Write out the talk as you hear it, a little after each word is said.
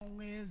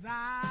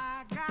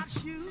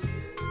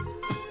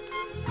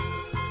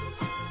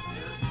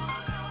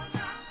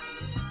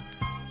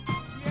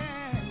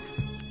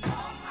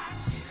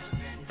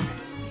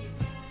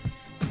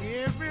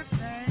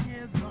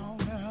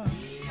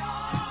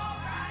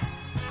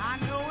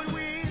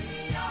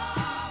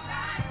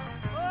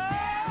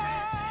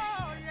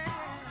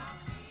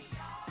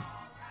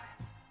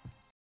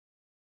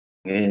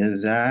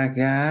'Cause I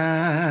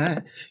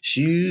got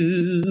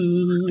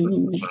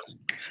shoes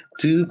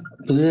to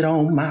put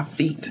on my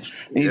feet.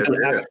 Yes,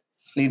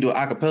 Need to do an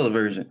acapella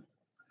version.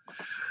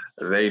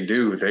 They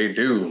do.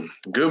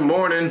 Good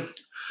morning.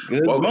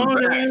 Good Welcome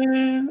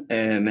morning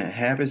and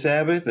happy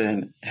Sabbath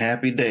and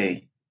happy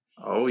day.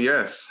 Oh,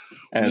 yes.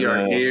 We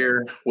are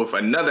here with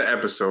another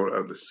episode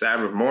of the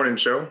Sabbath Morning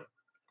Show.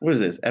 What is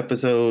this?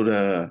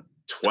 Episode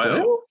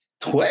 12.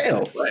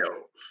 12,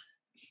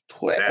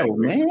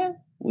 man.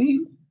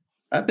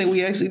 I think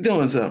we actually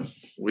doing something.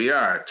 We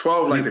are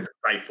 12 like the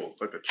disciples,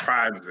 like the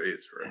tribes of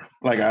Israel.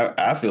 Like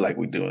I feel like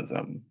we're doing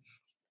something.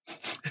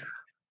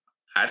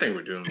 I think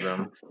we're doing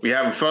something. We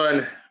having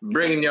fun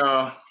bringing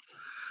y'all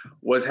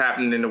what's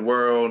happening in the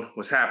world,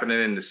 what's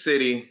happening in the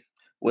city.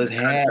 What's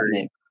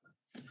happening?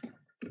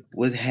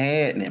 What's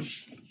happening?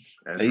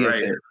 That's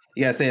right.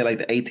 You gotta say it like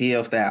the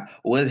ATL style.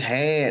 What's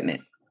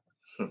happening?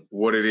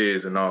 What it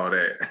is and all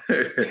that.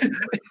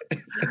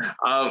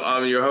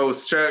 I'm your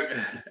host, Chuck,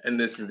 and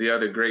this is the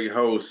other great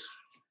host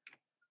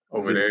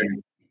over there.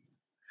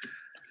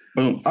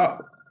 Boom.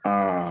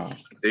 Oh.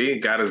 See,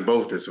 got us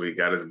both this week.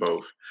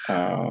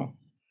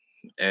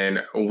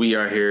 And we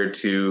are here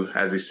to,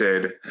 as we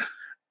said,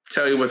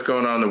 tell you what's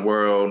going on in the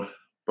world,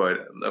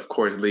 but of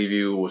course, leave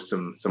you with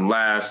some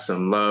laughs,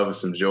 some love,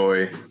 some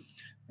joy,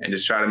 and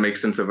just try to make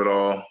sense of it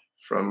all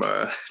from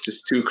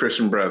just two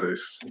Christian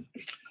brothers.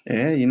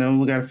 Yeah,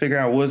 we got to figure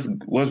out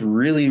what's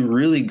really,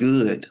 really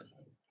good.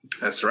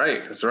 That's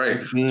right. What's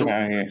good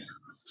out here.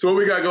 So what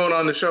we got going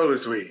on the show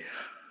this week?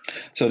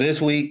 So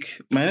this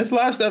week, man, there's a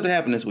lot of stuff to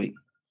happen this week.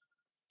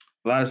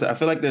 A lot of stuff. I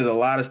feel like there's a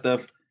lot of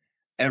stuff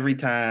every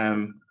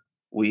time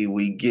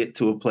we get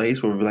to a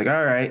place where we're like,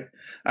 all right,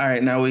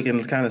 now we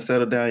can kind of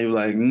settle down. You're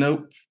like,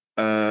 nope.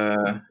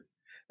 Because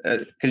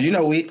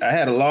I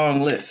had a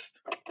long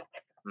list.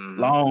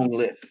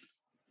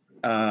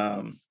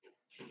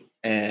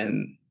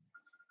 And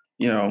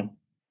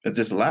it's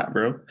just a lot,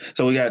 bro.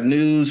 So we got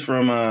news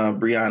from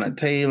Breonna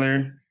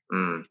Taylor,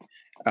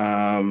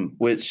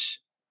 which,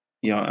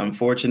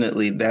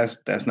 unfortunately,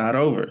 that's not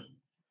over.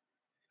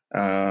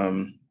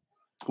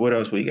 What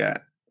else we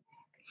got?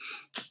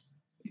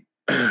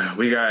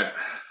 We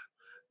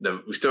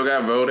still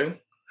got voting.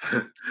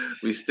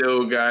 We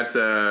still got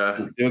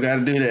to do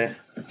that.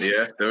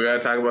 Yeah, still got to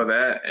talk about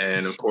that.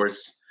 And of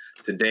course,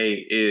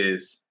 today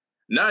is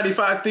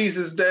 95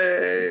 Thesis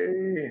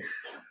Day.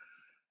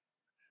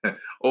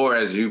 Or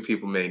as you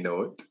people may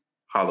know it,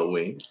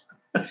 Halloween.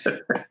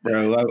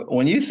 Bro,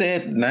 when you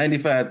said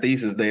 95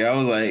 Thesis Day, I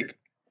was like,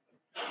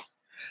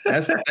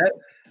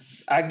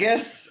 I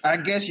guess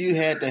you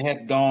had to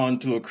have gone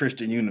to a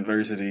Christian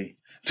university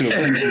to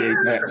appreciate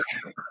that.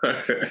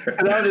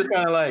 Because I was just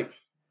kind of like,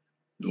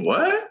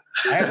 what?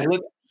 I had to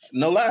look.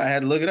 No lie, I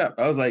had to look it up.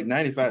 I was like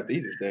 95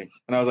 Thesis Day,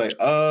 and I was like,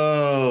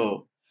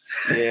 oh,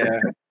 yeah,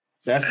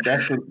 that's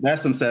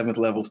some 7th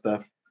level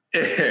stuff.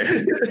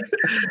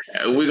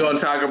 We're gonna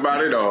talk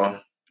about it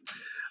all,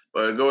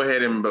 but go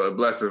ahead and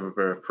bless us with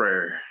a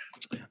prayer.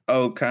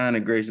 Oh, kind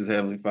and gracious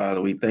Heavenly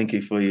Father, we thank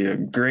you for your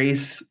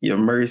grace, your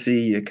mercy,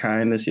 your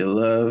kindness, your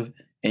love,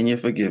 and your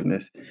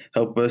forgiveness.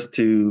 Help us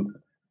to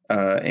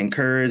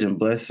encourage and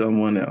bless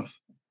someone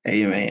else.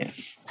 Amen.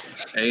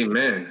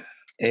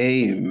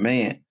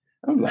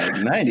 I'm like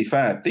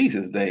 95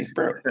 Thesis Day,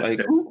 bro. Like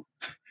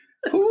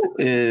who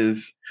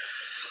is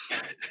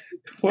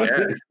what?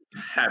 Yeah.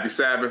 Happy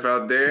Sabbath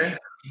out there.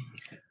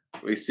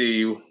 We see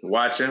you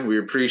watching. We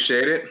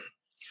appreciate it.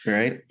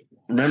 Right.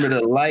 Remember to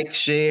like,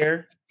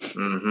 share,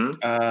 send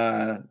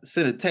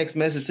a text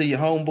message to your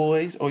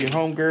homeboys or your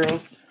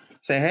homegirls.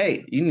 Say,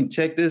 hey, you need to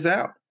check this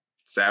out.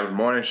 Sabbath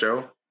Morning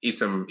Show. Eat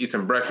some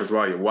breakfast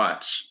while you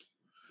watch.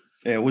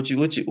 Yeah, what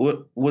you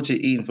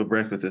eating for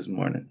breakfast this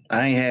morning?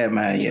 I ain't had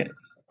mine yet.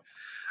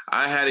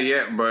 I ain't had it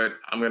yet, but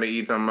I'm gonna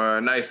eat some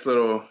nice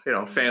little,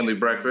 family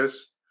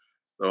breakfast.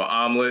 Little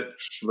omelet,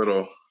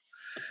 little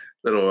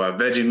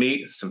veggie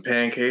meat, some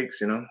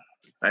pancakes.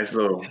 Nice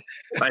little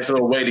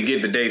way to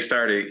get the day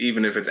started,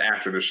 even if it's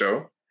after the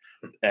show.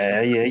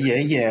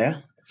 Yeah.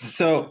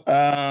 So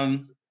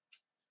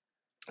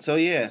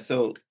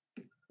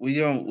we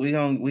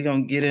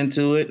gonna get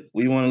into it.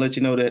 We want to let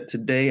you know that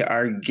today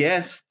our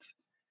guest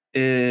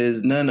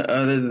is none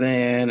other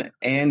than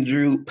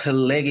Andrew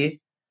Pelegi.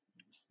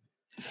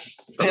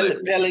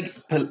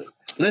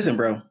 Listen,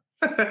 bro.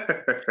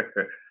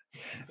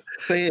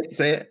 Say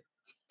it.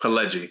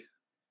 Pelegi.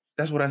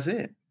 That's what I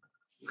said.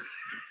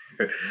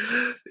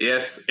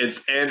 Yes,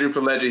 it's Andrew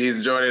Pelegi.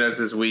 He's joining us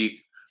this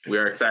week. We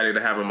are excited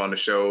to have him on the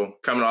show.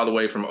 Coming all the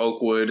way from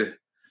Oakwood.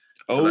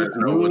 Let us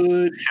know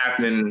what's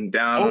happening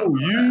down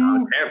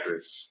on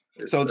campus.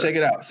 So check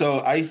it out. So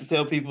I used to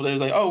tell people, they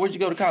was like, oh, where'd you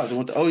go to college? I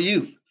went to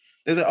OU.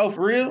 They was like, oh,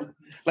 for real?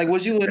 Like,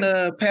 was you in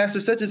pastor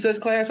such and such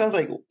class? I was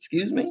like,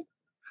 excuse me?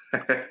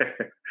 That's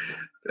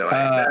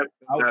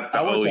not the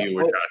OU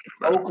we're talking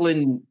about.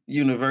 Oakland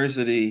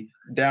University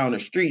down the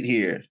street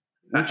here.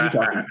 What you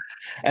talking about?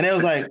 And it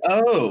was like,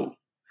 oh.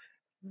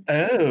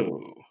 That's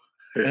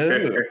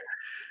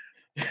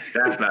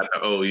not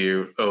the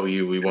OU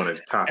we wanted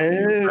to talk to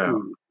you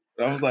about.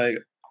 I was like,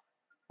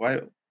 Why?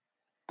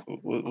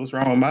 What's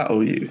wrong with my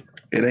OU?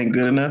 It ain't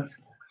good enough.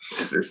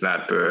 It's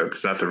not the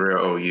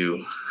real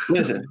OU.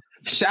 Listen,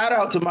 shout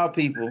out to my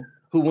people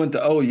who went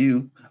to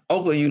OU,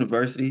 Oakland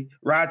University,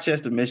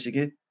 Rochester,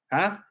 Michigan,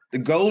 huh? The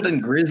Golden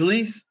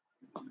Grizzlies.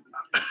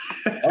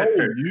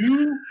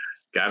 OU.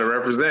 Gotta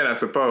represent, I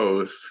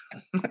suppose.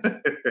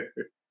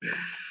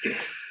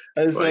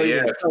 And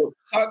so so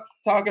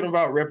talking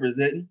about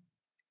representing.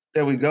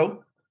 There we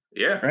go.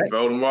 Yeah, right?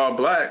 Voting while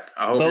black.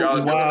 I hope Voting y'all are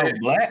doing while it.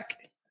 black.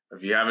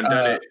 If you haven't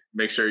done it,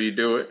 make sure you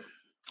do it.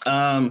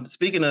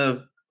 Speaking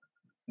of,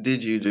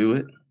 did you do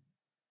it?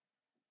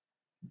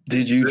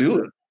 Did you do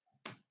it?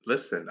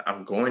 Listen,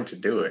 I'm going to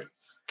do it.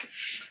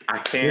 I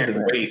can't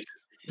wait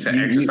to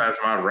exercise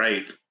my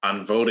right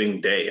on voting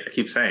day. I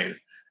keep saying.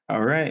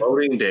 All right.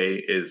 Voting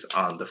day is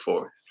on the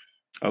 4th.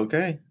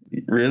 Okay.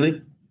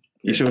 Really?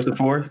 You sure it's the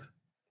 4th?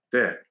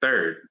 Yeah,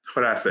 3rd.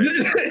 What I say?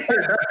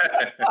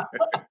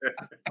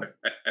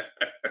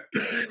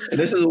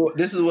 This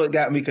is what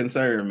got me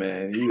concerned,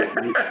 man.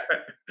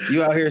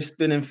 You out here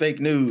spinning fake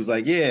news.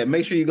 Like, yeah,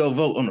 make sure you go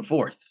vote on the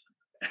 4th.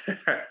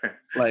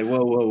 Like,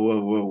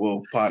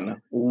 whoa,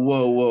 partner.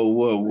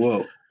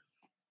 Whoa.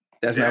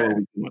 That's not what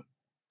we doing.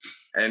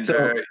 And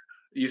so,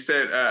 you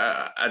said,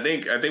 I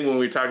think when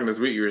we were talking this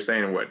week, you were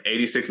saying, what,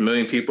 86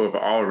 million people have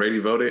already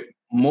voted?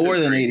 More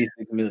than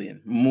 86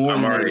 million.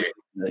 I'm already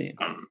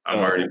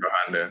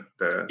behind the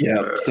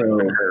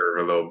curve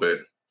a little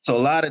bit. So a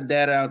lot of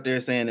data out there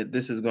saying that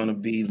this is going to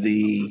be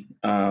the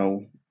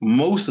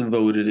most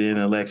voted in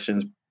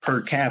elections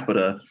per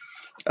capita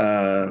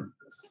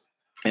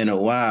in a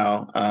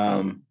while.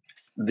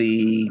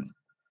 The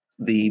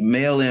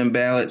mail-in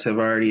ballots have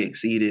already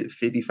exceeded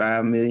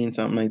 55 million,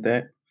 something like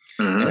that.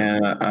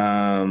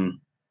 Mm-hmm.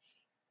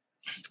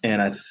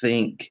 And I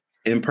think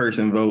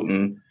in-person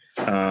voting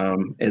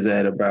is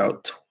at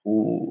about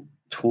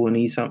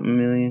 20 something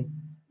million.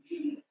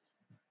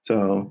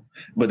 So,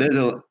 but there's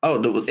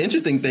the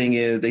interesting thing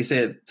is they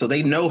said, so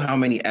they know how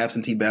many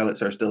absentee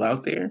ballots are still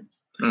out there.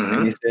 Mm-hmm.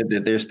 And they said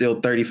that there's still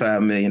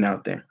 35 million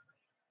out there.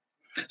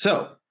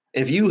 So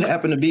if you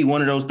happen to be one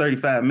of those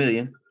 35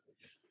 million,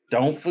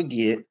 don't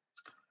forget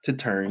to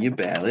turn your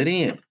ballot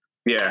in.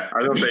 Yeah, I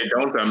was gonna say,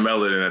 don't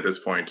mail it in at this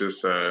point.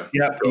 Just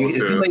it's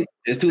too late.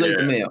 It's too late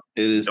to mail.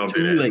 It is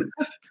too late.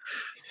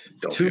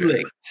 Too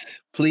late.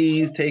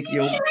 Please take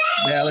your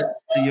ballot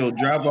to your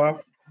drop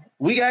off.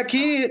 We got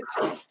kids.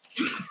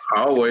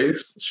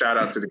 Always shout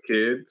out to the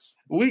kids.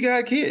 We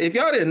got kids. If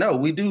y'all didn't know,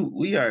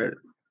 we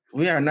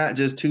are not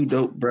just two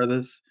dope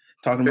brothers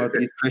talking about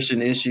these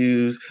Christian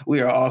issues.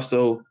 We are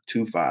also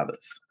two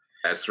fathers.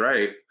 That's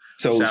right.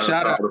 So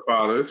shout out to all the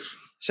fathers.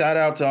 Shout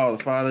out to all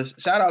the fathers.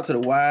 Shout out to the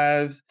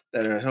wives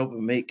that are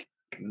helping make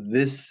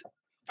this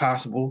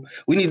possible.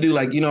 We need to do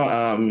like, we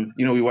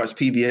watch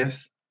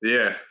PBS.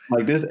 Yeah.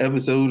 Like this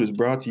episode is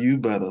brought to you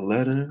by the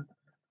letter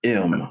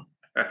M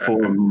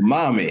for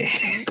mommy.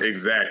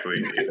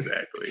 Exactly.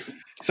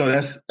 So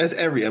that's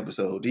every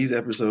episode. These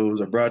episodes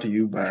are brought to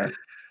you by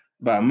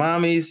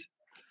mommies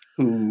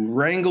who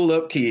wrangle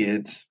up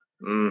kids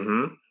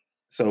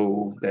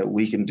so that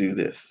we can do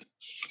this.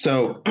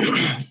 So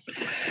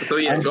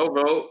go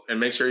vote and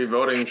make sure you're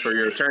voting for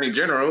your attorney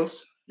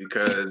generals,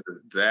 because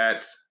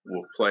that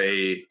will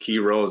play key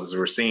roles as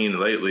we're seeing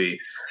lately,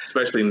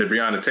 especially in the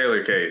Breonna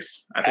Taylor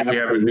case. I think we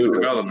have a new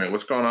development.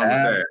 What's going on with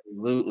that?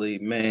 Absolutely,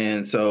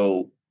 man.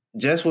 So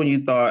just when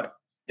you thought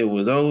it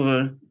was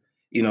over,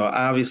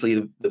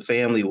 obviously the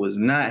family was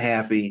not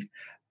happy.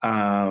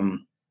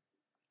 The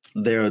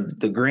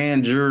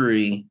grand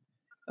jury,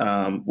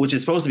 which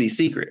is supposed to be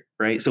secret,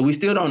 right? So we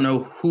still don't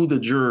know who the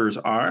jurors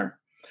are,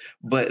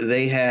 but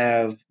they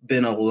have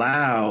been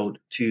allowed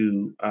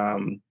to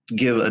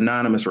give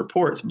anonymous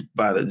reports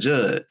by the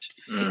judge.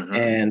 Mm-hmm.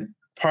 And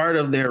part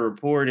of their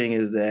reporting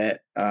is that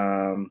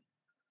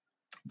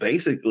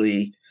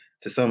basically,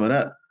 to sum it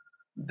up,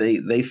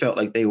 they felt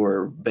like they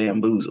were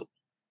bamboozled.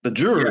 The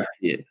jurors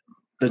did.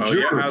 The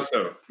jurors. How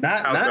so?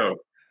 Not so?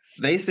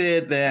 They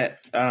said that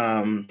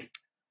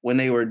when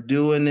they were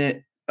doing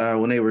it,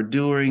 when they were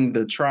doing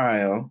the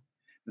trial,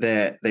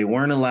 that they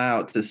weren't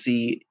allowed to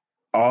see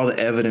all the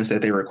evidence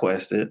that they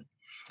requested.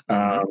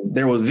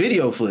 There was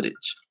video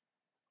footage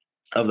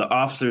of the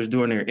officers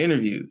doing their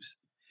interviews,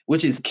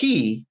 which is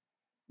key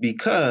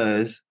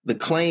because the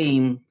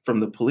claim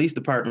from the police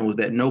department was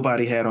that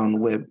nobody had on the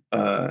web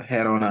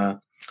had on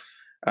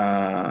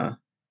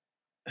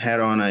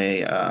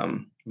a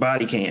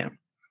body cam,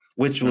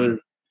 which was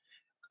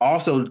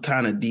also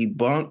kind of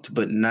debunked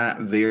but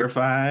not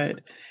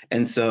verified.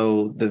 And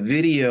so the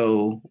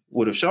video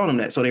would have shown them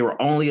that. So they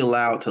were only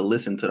allowed to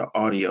listen to the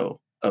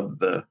audio of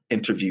the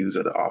interviews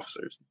of the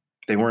officers.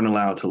 They weren't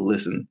allowed to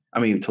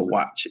to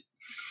watch it.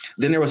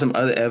 Then there was some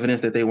other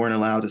evidence that they weren't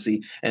allowed to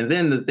see. And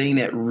then the thing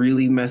that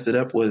really messed it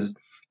up was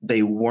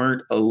they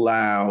weren't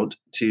allowed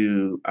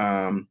to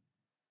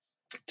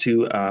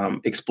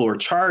explore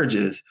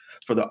charges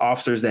for the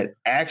officers that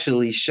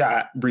actually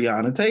shot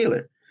Breonna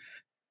Taylor.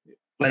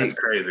 That's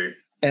crazy.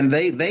 And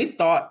they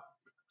thought,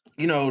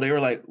 they were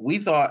like, we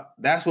thought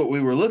that's what we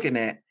were looking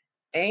at.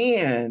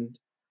 And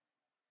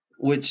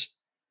which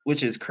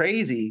is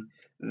crazy.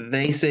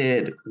 They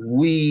said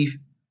we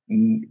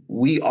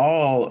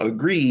all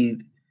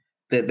agreed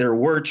that there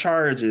were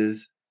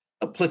charges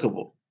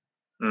applicable.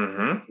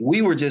 Mm-hmm.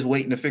 We were just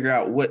waiting to figure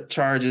out what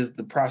charges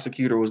the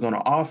prosecutor was going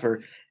to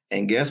offer.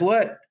 And guess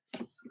what?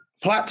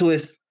 Plot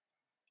twist.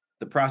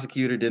 The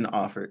prosecutor didn't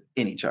offer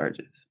any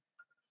charges.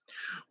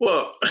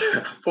 Well,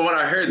 from what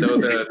I heard, though,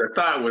 the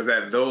thought was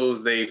that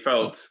those they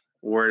felt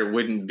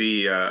wouldn't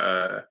be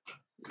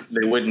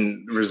they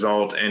wouldn't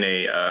result in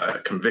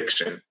a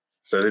conviction,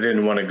 so they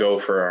didn't want to go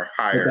for a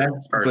higher.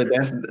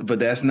 But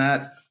that's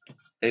not.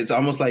 It's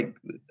almost like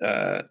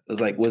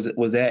it's like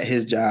was that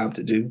his job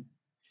to do?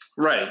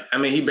 Right. I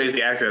mean, he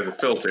basically acted as a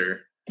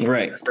filter.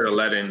 Right. Instead of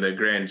letting the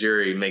grand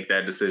jury make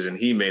that decision,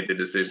 he made the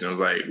decision. It was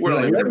like, we're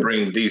only going to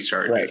bring these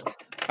charges. Right.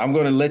 I'm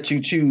going to let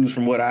you choose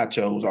from what I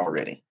chose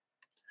already.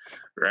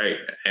 Right.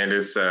 And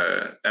it's,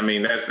 I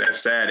mean,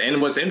 that's sad. And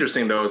what's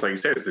interesting, though, is like you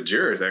said, it's the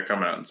jurors that are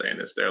coming out and saying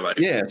this. They're like,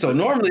 yeah. So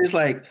normally it's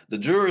like the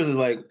jurors is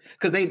like,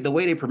 because the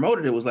way they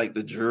promoted it was like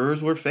the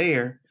jurors were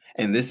fair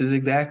and this is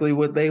exactly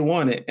what they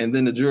wanted. And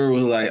then the juror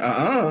was like,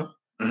 right,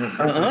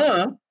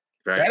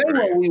 that ain't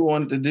what we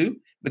wanted to do.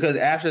 Because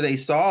after they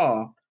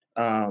saw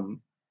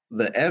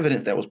the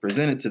evidence that was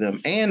presented to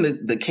them, and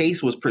the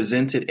case was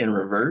presented in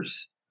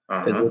reverse,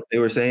 is what they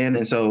were saying.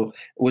 And so,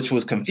 which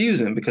was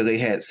confusing because they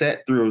had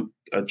sat through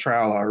a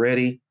trial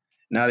already.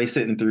 Now they're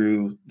sitting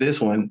through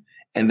this one,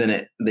 and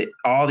then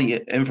all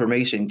the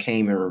information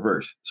came in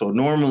reverse. So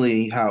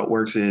normally how it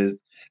works is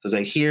it's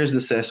like, here's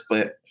the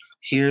suspect,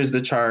 here's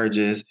the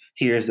charges,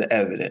 here's the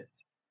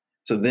evidence.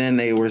 So then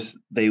they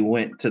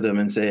went to them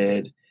and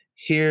said,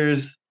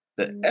 here's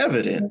the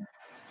evidence.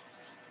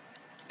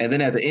 And then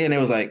at the end, it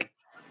was like,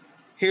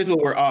 here's what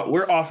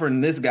we're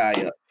offering this guy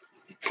up.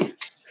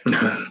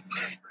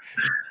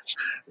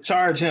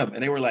 Charge him.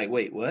 And they were like,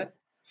 wait, what?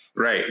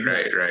 Right.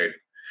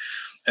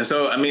 And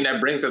so, I mean, that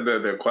brings up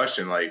the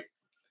question, like,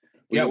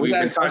 we've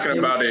been talking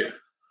about it.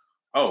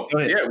 Oh, go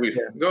ahead.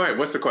 Go ahead.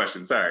 What's the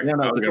question? Sorry. No,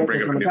 I was going to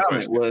bring up a new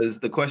question.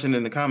 The question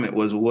in the comment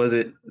was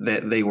it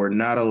that they were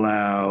not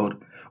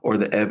allowed or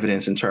the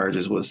evidence and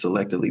charges was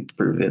selectively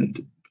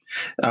prevented?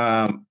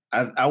 I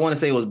want to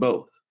say it was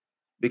both.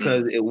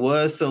 Because it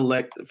was from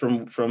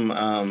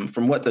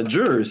what the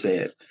jurors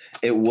said,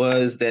 it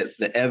was that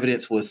the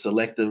evidence was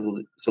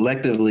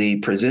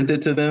selectively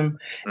presented to them,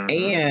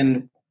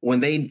 and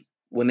when they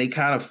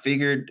kind of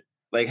figured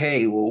like,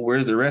 hey, well,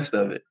 where's the rest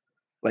of it?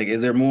 Like,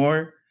 is there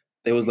more?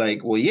 It was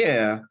like, well,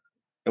 yeah.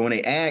 And when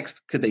they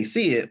asked, could they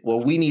see it? Well,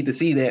 we need to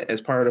see that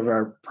as part of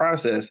our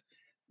process.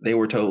 They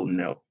were told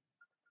no,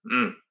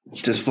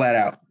 just flat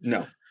out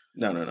no.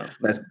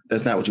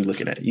 That's not what you're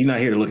looking at. You're not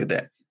here to look at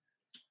that.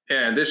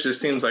 Yeah, and this just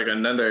seems like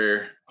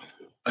another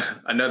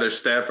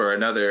step or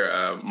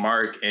another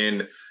mark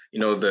in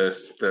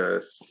the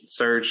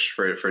search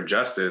for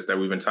justice that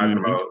we've been talking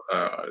about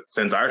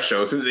since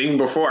even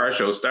before our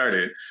show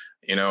started.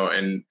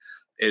 And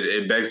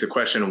it begs the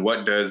question: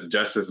 what does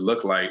justice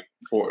look like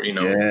for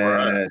for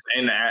us?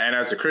 And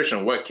as a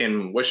Christian, what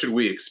should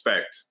we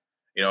expect?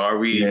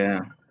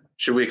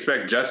 Should we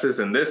expect justice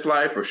in this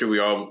life, or should we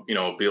all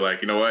be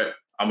like, you know what,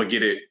 I'm gonna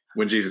get it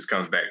when Jesus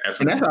comes back?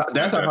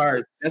 That's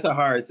a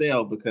hard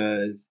sell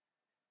because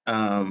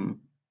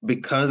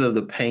of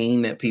the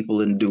pain that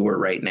people endure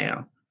right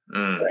now.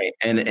 Right.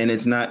 And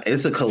it's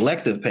a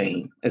collective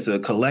pain. It's a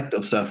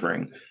collective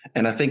suffering.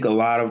 And I think a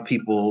lot of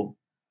people,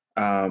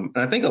 and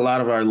I think a lot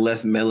of our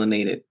less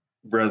melanated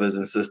brothers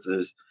and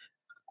sisters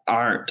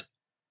aren't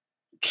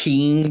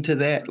keen to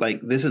that. Like,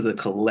 this is a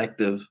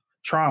collective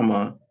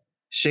trauma,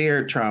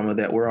 shared trauma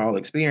that we're all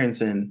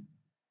experiencing.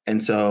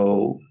 And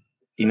so,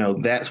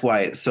 that's why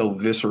it's so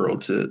visceral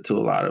to a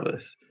lot of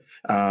us.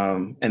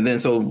 And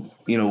then, so,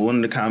 one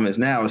of the comments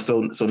now is,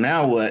 so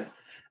now what?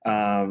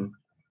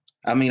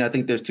 I mean, I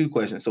think there's two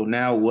questions. So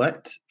now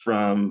what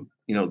from,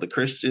 the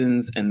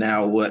Christians, and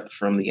now what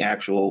from the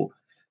actual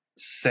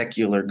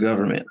secular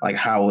government? Like,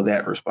 how will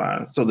that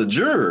respond? So the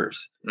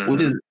jurors,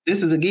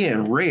 this is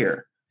again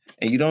rare,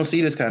 and you don't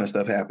see this kind of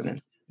stuff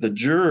happening. The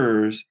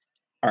jurors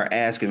are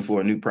asking for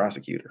a new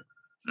prosecutor.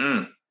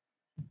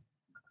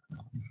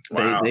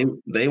 Wow.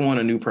 They want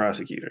a new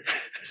prosecutor.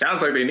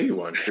 Sounds like they need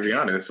one, to be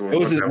honest. And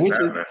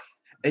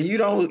you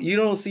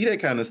don't see that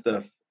kind of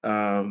stuff.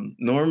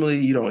 Normally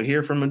you don't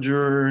hear from a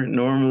juror.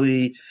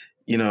 Normally,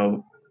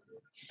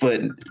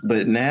 but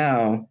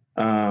now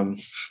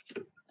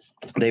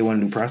they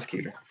want a new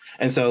prosecutor.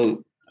 And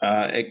so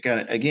it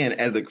kind of,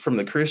 again, from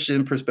the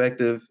Christian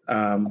perspective,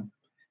 I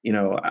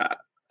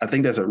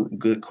think that's a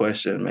good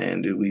question,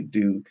 man.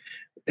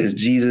 Is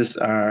Jesus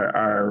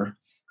our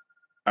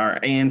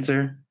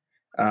answer?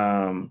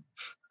 I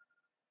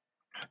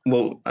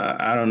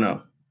don't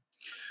know.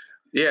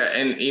 Yeah,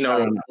 and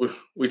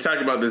we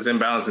talked about this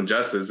imbalance in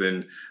justice,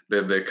 and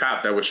the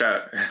cop that was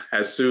shot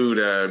has sued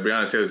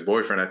Breonna Taylor's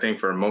boyfriend, I think,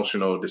 for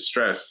emotional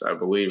distress, I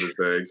believe is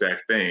the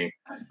exact thing.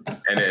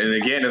 And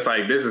again, it's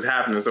like, this is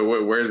happening.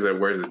 So where's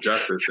the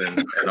justice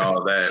and all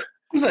of that?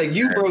 It's like,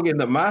 you broke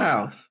into my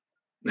house.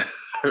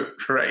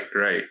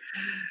 Right.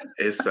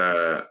 It's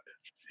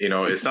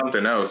is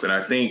something else. And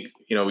I think,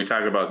 we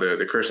talk about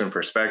the Christian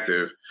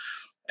perspective,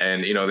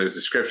 and, there's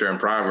a scripture in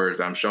Proverbs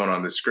I'm showing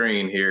on the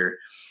screen here,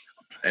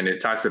 and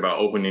it talks about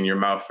opening your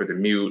mouth for the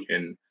mute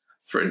and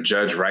for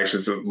judge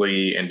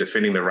righteously and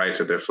defending the rights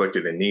of the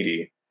afflicted and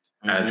needy.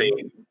 And I think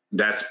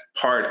that's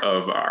part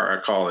of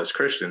our call as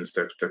Christians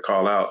to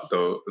call out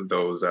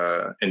those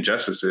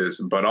injustices,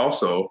 but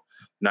also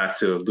not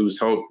to lose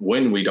hope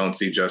when we don't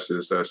see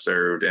justice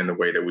served in the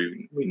way that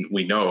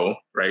we know,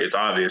 right? It's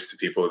obvious to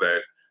people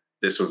that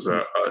this was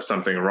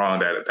something wrong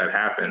that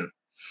happened,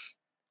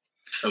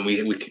 and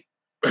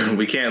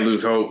we can't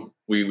lose hope.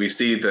 We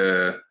see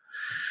the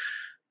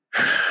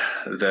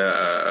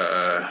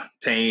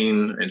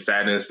pain and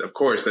sadness, of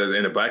course,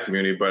 in the Black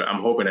community, but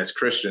I'm hoping as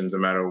Christians, no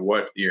matter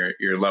what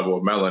your level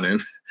of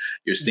melanin,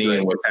 you're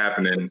seeing what's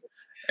happening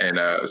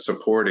and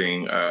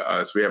supporting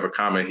us. We have a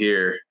comment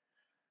here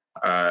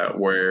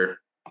where,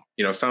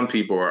 some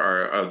people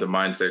are of the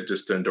mindset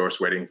just to endorse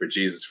waiting for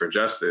Jesus for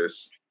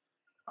justice.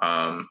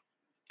 And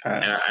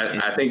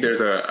I think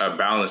there's a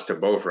balance to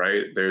both,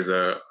 right? There's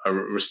a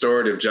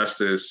restorative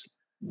justice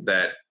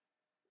that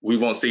we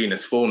won't see in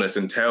its fullness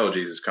until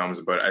Jesus comes.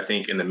 But I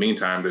think in the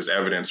meantime, there's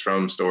evidence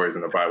from stories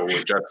in the Bible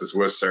where justice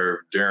was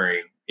served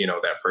during,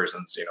 that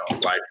person's,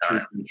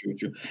 lifetime.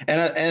 True.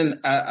 And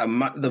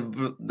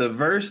the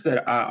verse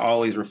that I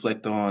always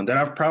reflect on, that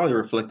I've probably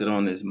reflected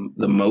on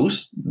the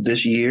most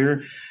this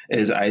year,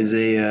 is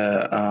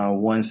Isaiah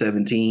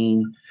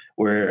 1:17,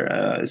 where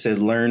it says,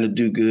 "Learn to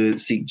do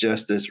good, seek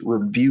justice,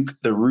 rebuke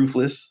the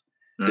ruthless,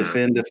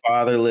 defend the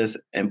fatherless,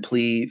 and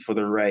plead for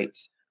the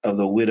rights of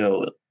the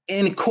widow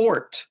in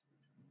court."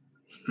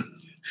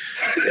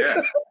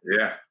 Yeah.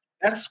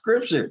 That's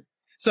scripture.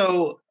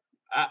 So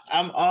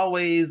I'm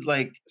always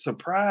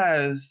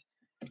surprised,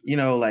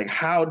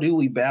 how do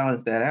we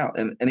balance that out?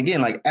 And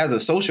again, as a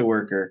social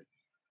worker,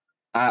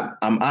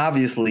 I'm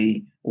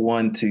obviously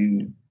one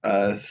to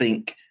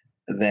think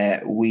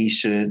that we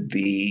should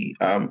be,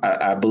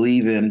 I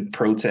believe in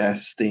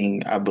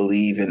protesting. I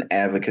believe in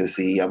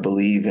advocacy. I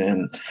believe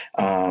in,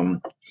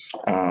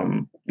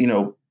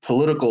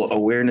 political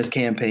awareness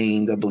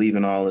campaigns. I believe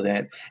in all of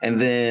that. And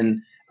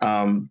then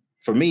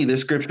for me, this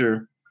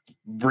scripture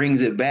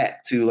brings it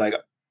back to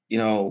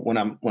when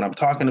I'm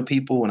talking to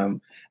people, when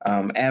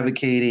I'm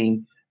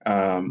advocating,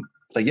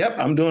 yep,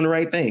 I'm doing the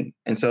right thing.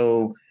 And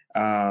so,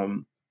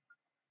 and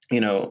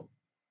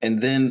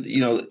then,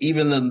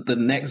 even the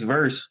next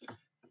verse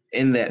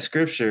in that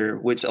scripture,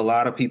 which a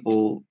lot of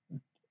people,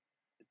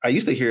 I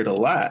used to hear it a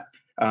lot,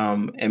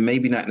 and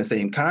maybe not in the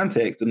same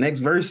context. The next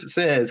verse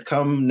says,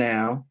 "Come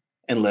now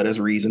and let us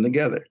reason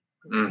together."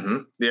 Mm-hmm.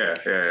 Yeah.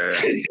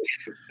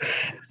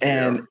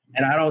 And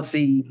I don't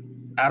see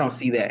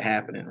that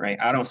happening, right?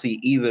 I don't see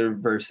either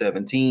verse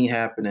 17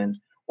 happening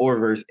or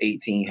verse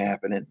 18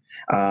 happening,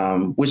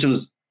 which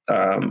was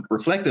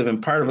reflective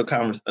and part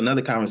of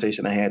another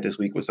conversation I had this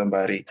week with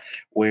somebody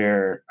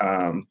where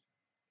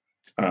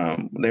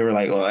they were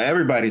like, "Well,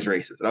 everybody's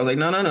racist." And I was like,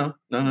 no, no,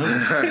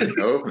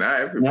 not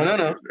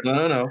everybody.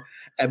 No.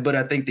 But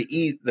I think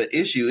the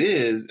issue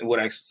is, and what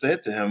I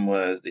said to him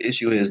was, the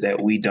issue is that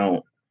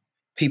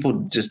people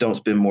just don't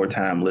spend more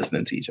time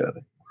listening to each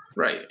other.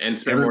 Right. And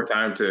spend more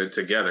time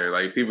together.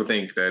 Like, people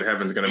think that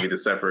heaven's going to be the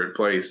separate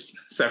place,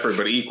 separate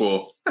but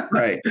equal.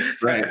 Right.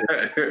 But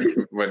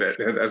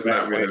that's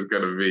not what it's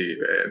going to be,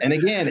 man. And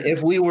again,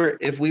 if we were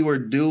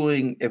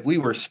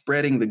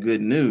spreading the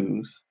good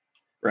news,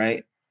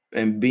 right,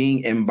 and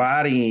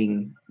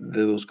embodying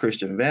those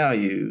Christian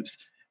values,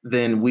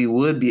 then we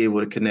would be able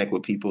to connect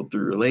with people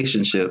through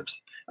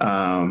relationships.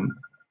 And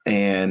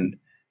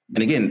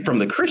again, from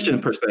the Christian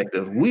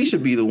perspective, we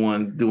should be the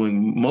ones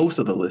doing most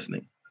of the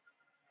listening.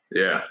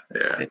 Yeah.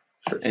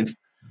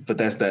 But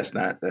that's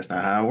not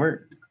how it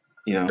works.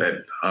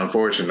 That,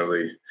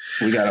 unfortunately,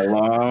 we got a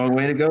long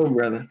way to go,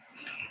 brother.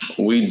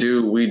 We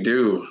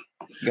do.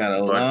 Got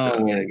a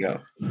long way to go.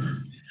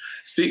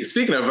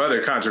 Speaking of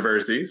other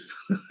controversies,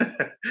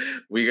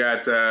 we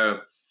got, today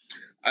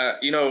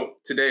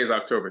is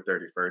October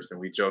 31st, and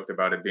we joked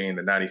about it being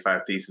the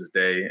 95 Thesis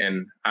Day.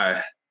 And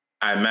I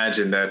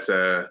imagine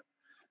that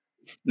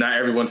not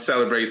everyone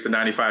celebrates the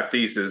 95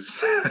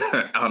 Thesis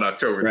on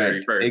October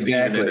 31st, exactly.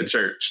 Even in the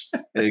church.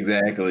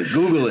 Exactly.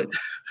 Google it.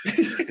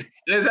 And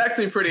it's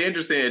actually pretty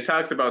interesting. It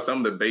talks about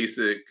some of the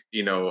basic,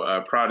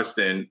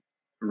 Protestant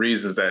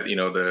reasons that,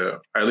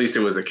 or at least it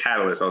was a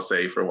catalyst, I'll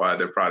say, for why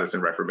the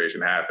Protestant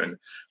Reformation happened,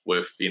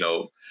 with,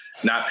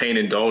 not paying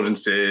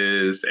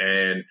indulgences,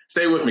 and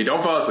stay with me,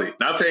 don't fall asleep,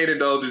 not paying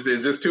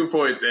indulgences, just 2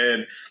 points,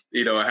 and,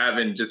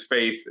 having just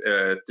faith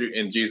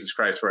in Jesus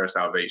Christ for our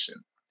salvation.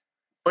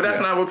 But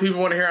that's not what people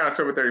want to hear on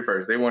October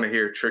 31st. They want to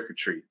hear trick or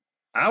treat.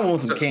 I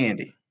want some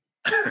candy.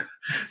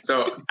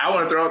 So I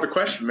want to throw out the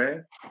question,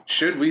 man.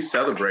 Should we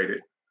celebrate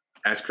it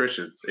as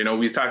Christians?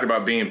 We talked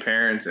about being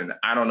parents, and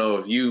I don't know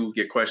if you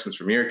get questions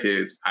from your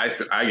kids.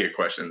 I get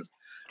questions.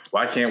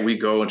 Why can't we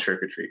go and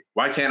trick or treat?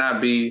 Why can't I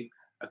be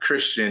a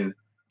Christian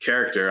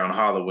character on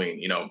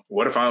Halloween?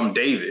 What if I'm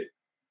David?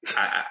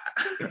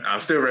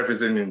 I'm still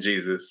representing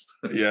Jesus.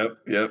 Yep.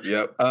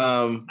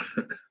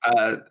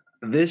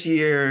 this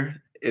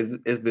year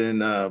it's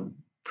been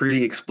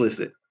pretty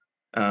explicit.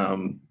 Now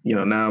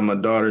my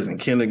daughter's in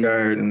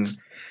kindergarten,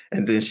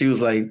 and then she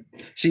was like,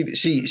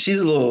 she's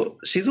a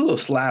little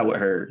sly with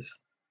hers.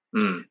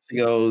 Mm. She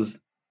goes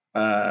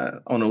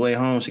on the way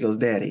home. She goes,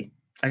 "Daddy,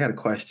 I got a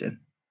question.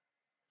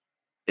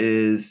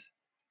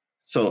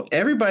 So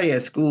everybody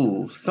at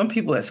school, some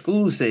people at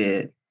school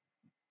said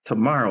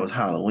tomorrow is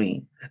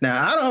Halloween.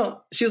 Now I don't."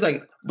 She was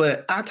like,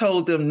 "But I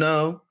told them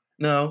no,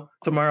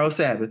 tomorrow's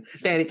Sabbath.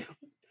 Daddy,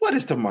 what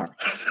is tomorrow?"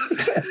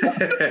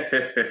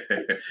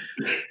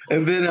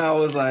 And then I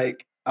was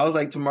like,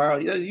 tomorrow.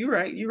 Yeah, you're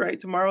right.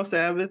 Tomorrow's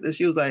Sabbath. And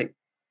she was like,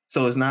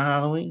 so it's not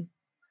Halloween.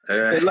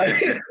 And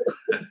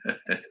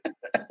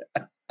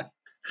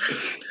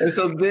and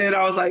so then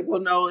I was like,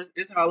 well, no,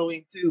 it's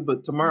Halloween too,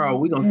 but tomorrow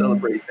we're gonna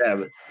celebrate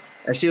Sabbath.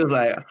 And she was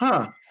like,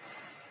 huh.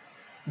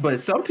 But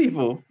some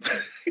people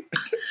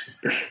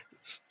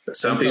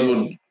some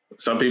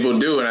people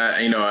do,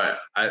 and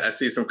I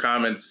see some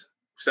comments,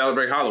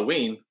 celebrate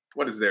Halloween.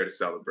 What is there to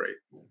celebrate?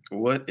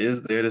 What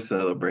is there to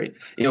celebrate?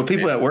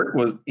 People at work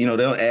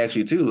they'll ask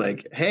you too,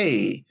 like,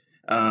 hey,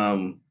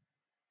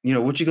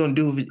 what you gonna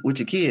do with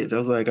your kids? I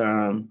was like,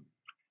 what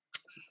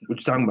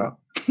you talking about?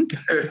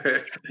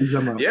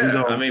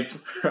 Yeah, I mean,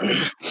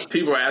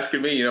 people are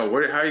asking me, how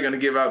are you gonna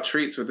give out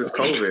treats with this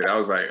COVID? I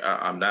was like,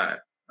 I'm not.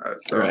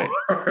 Right.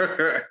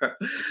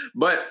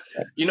 But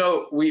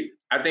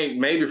I think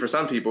maybe for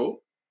some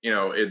people,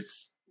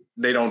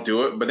 they don't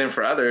do it, but then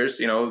for others,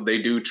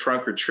 they do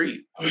trunk or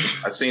treat.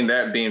 I've seen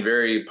that being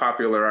very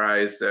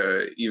popularized,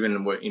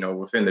 even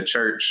within the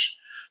church.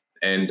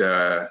 And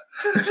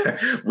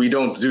we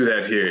don't do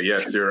that here.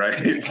 Yes, you're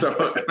right.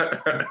 So,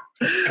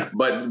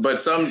 but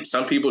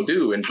some people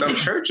do, and some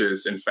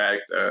churches, in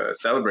fact,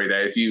 celebrate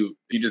that. If you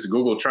just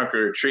Google trunk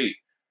or treat,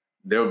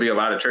 there'll be a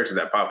lot of churches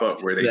that pop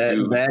up where they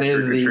do trick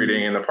or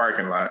treating in the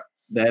parking lot.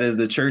 That is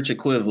the church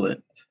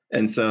equivalent,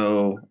 and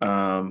so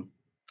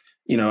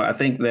I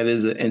think that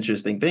is an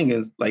interesting thing.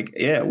 Is like,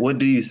 yeah, what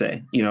do you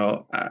say?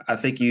 I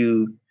think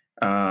you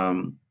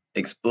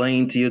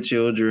explain to your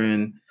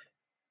children.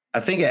 I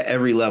think at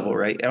every level,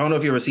 right? I don't know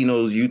if you ever seen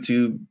those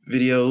YouTube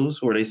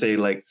videos where they say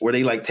where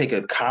they take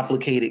a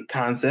complicated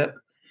concept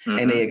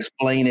and they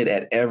explain it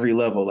at every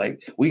level.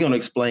 Like, we're going to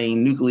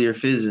explain nuclear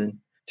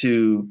fission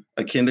to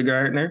a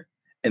kindergartner,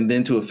 and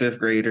then to a 5th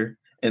grader,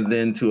 and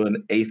then to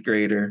an 8th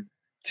grader,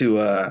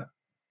 to a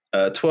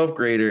 12th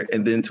grader,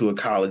 and then to a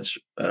college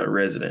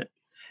resident.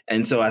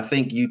 And so I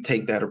think you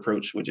take that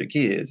approach with your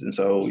kids. And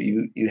so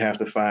you have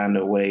to find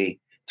a way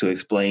to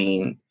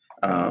explain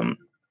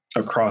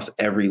across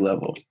every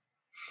level.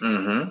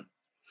 Mm-hmm.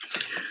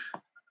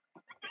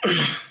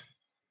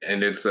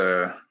 And it's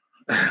and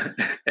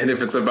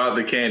if it's about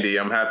the candy,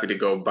 I'm happy to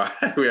go buy.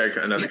 We had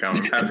another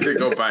comment. I'm happy to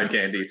go buy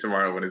candy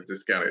tomorrow when it's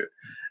discounted.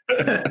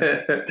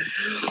 But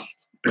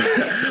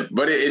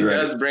it right.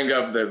 does bring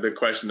up the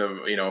question of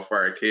for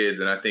our kids,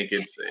 and I think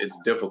it's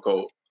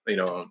difficult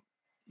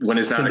when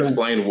it's not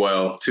explained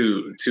well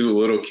to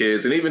little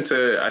kids, and even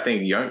to, I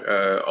think, young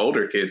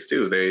older kids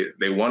too.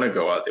 They want to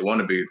go out, they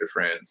want to be with their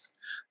friends,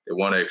 they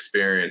want to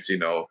experience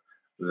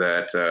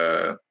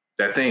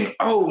that thing.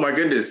 Oh my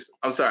goodness,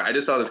 I'm sorry, I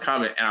just saw this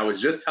comment, and I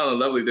was just telling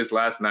Lovely this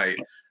last night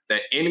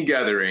that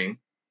In-Gathering,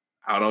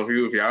 I don't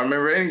know if y'all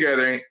remember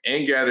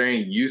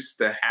In-Gathering used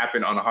to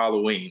happen on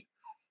Halloween,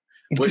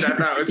 which I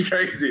thought was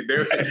crazy.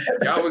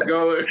 Y'all would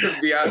go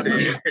be out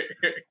there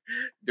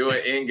doing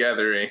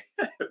In-Gathering,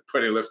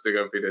 putting lipstick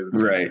up your nose.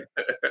 Right.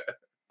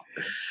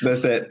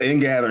 That's that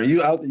In-Gathering.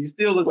 You out there, you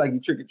still look like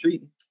you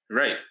trick-or-treating.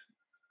 Right.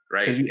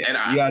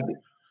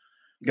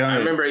 I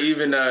remember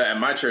even at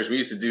my church, we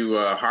used to do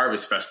a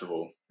harvest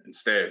festival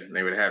instead. And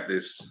they would have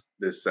this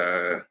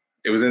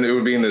it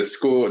would be in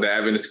the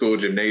Adventist school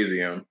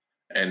gymnasium,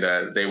 and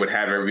they would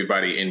have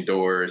everybody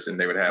indoors, and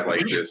they would have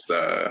this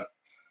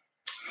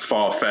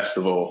fall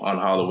festival on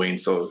Halloween,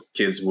 so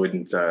kids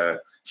wouldn't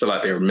feel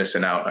like they were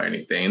missing out or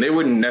anything. And they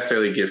wouldn't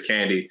necessarily give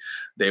candy.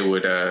 They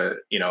would it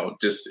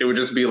would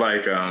just be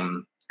like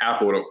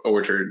apple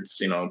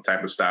orchards,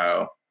 type of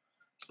style.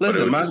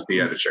 Listen, but it would just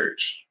be at the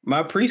church.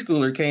 My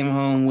preschooler came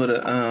home with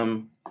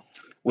a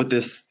with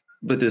this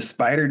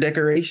spider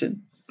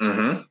decoration.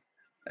 Mm-hmm.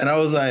 And I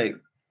was like,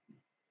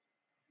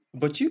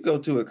 but you go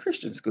to a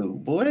Christian school,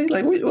 boy.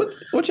 Like,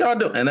 what y'all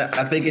doing? And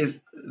I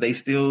think they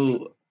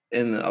still,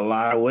 in a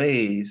lot of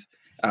ways,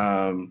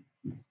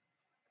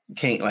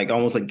 can't let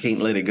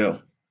it go,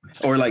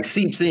 or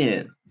seeps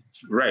in.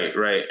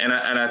 Right. And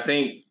I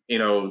think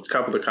a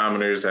couple of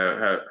commenters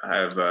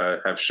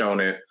have shown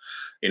it.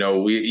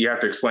 You have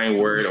to explain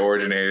where it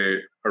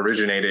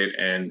originated,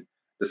 and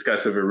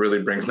discuss if it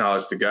really brings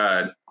knowledge to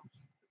God.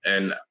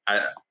 And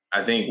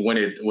I think when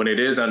it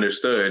is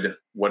understood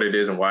what it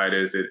is and why it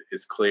is,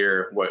 it's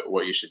clear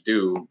what you should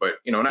do. But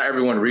not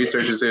everyone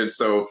researches it.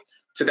 So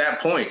to that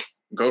point,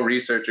 go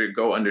research it,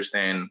 go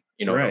understand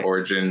right. the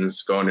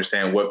origins, go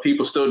understand what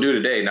people still do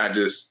today, not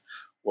just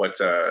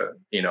what's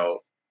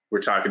we're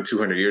talking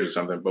 200 years or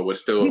something, but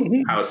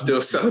how it's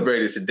still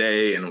celebrated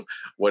today, and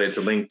what it's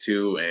linked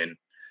to, and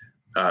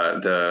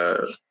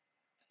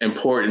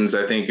importance,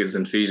 I think, is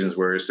in Ephesians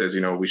where it says,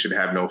 we should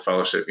have no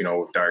fellowship,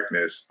 with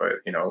darkness, but,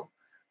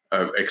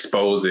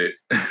 expose it.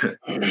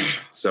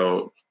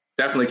 So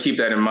definitely keep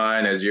that in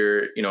mind as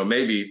you're,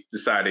 maybe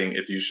deciding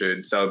if you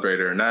should celebrate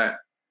it or not.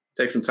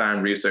 Take some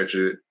time, research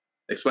it,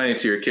 explain it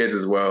to your kids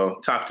as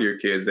well. Talk to your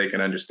kids; they can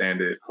understand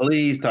it.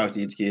 Please talk to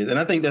your kids, and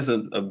I think that's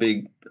a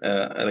big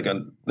like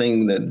a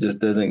thing that just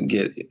doesn't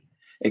get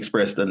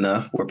expressed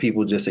enough. Where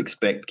people just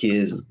expect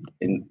kids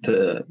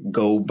to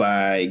go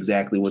by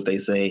exactly what they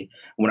say.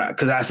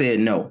 Because I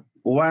said no,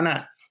 well, why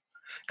not?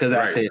 Because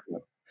I said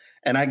no,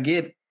 and I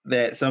get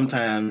that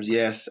sometimes.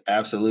 Yes,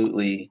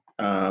 absolutely.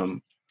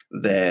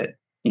 That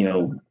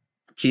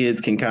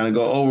kids can kind of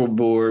go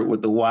overboard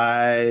with the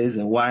whys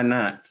and why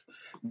nots,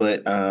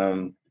 but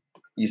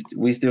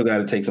we still got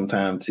to take some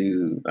time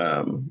to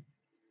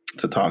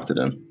talk to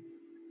them.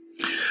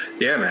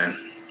 Yeah, man.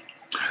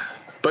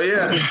 But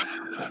yeah,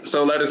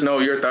 so let us know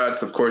your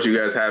thoughts. Of course, you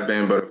guys have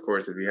been, but of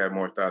course, if you have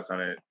more thoughts on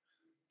it,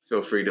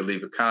 feel free to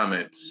leave a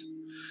comment.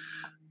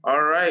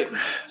 All right.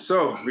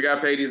 So we got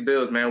to pay these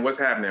bills, man. What's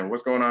happening?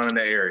 What's going on in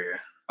the area?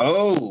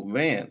 Oh,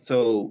 man.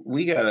 So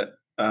we got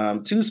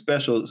two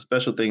special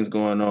things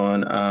going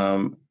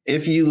on.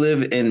 If you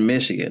live in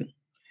Michigan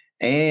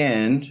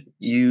and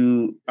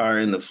you are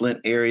in the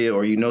Flint area,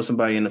 or you know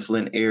somebody in the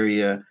Flint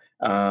area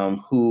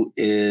who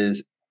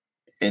is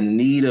in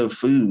need of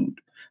food.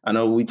 I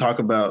know we talk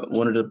about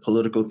one of the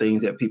political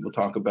things that people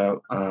talk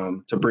about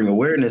to bring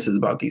awareness is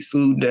about these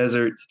food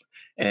deserts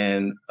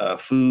and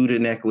food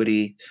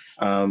inequity.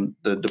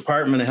 The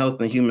Department of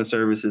Health and Human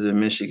Services in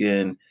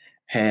Michigan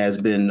has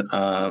been,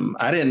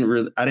 I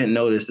didn't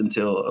notice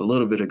until a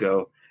little bit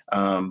ago,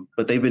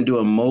 but they've been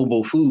doing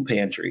mobile food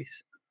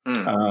pantries.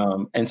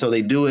 And so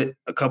they do it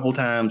a couple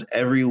times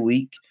every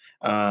week.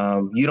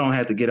 You don't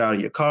have to get out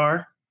of your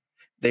car.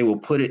 They will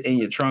put it in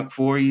your trunk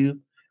for you.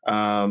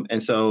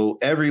 And so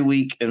every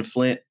week in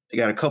Flint, they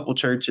got a couple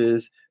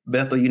churches: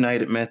 Bethel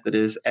United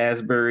Methodist,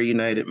 Asbury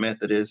United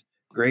Methodist,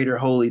 Greater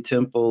Holy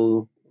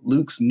Temple,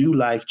 Luke's New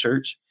Life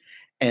Church,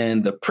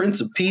 and the Prince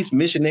of Peace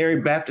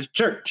Missionary Baptist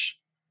Church.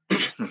 I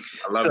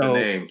love the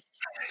names.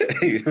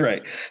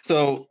 Right.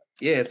 So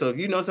yeah, so if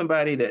you know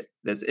somebody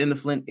that's in the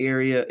Flint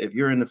area, if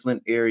you're in the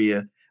Flint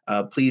area,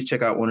 please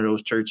check out one of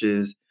those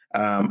churches.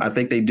 I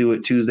think they do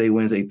it Tuesday,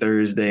 Wednesday,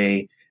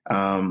 Thursday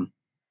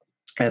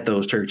at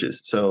those churches.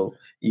 So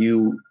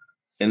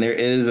there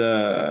is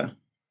oh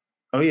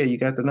yeah, you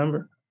got the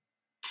number?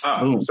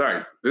 Oh, boom.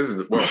 Sorry. This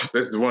is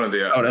one of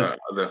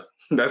the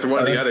that's one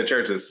of the other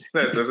churches.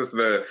 That's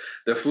the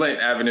Flint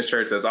Adventist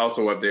Church that's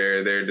also up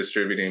there. They're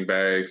distributing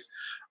bags.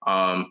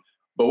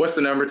 But what's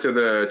the number to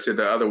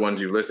the other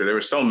ones you listed? There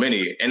were so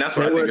many, and that's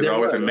what I think is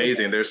always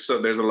amazing. There's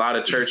a lot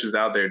of churches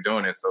out there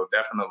doing it. So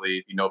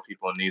definitely,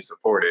 people in need,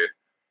 support it.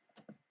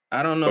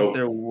 I don't know if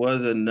there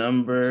was a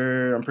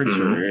number. I'm pretty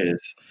sure there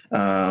is.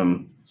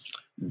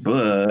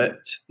 But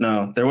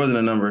no, there wasn't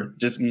a number.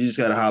 You just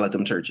got to holler at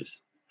them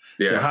churches.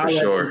 Yeah, so for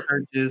sure.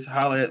 Churches,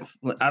 holler at.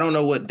 I don't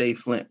know what day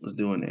Flint was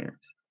doing there.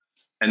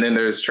 And then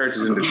there's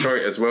churches in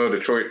Detroit as well.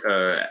 Detroit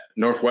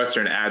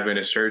Northwestern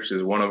Adventist Church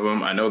is one of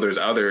them. I know there's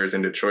others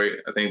in Detroit.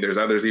 I think there's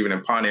others even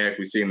in Pontiac.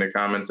 We see in the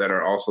comments that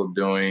are also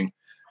doing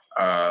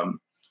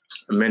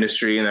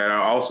ministry and that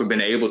are also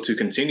been able to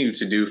continue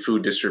to do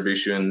food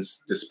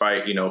distributions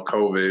despite,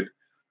 COVID.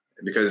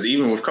 Because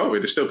even with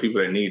COVID, there's still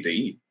people that need to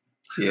eat.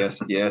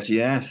 Yes.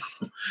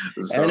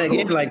 So, and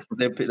again, like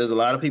there's a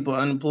lot of people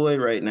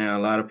unemployed right now.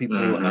 A lot of people.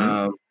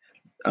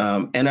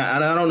 And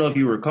I don't know if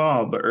you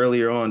recall, but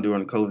earlier on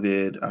during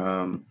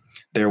COVID,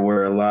 there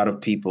were a lot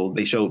of people.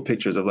 They showed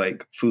pictures of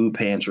like food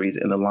pantries,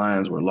 and the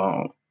lines were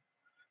long.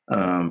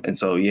 And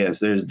so, yes,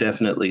 there's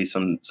definitely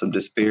some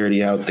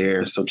disparity out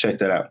there. So check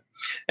that out.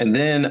 And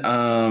then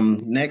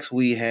next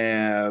we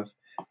have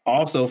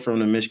also from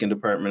the Michigan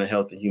Department of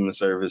Health and Human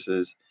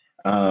Services.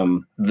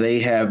 They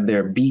have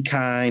their Be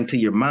Kind to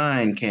Your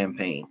Mind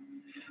campaign.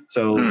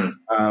 So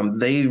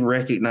they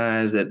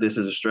recognize that this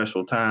is a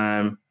stressful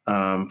time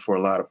for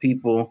a lot of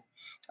people,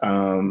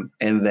 and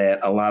that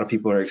a lot of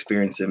people are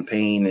experiencing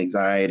pain,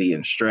 anxiety,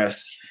 and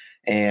stress.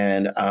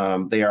 And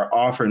they are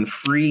offering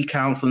free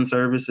counseling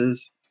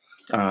services.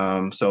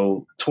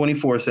 So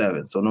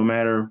 24/7. So no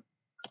matter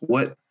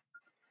what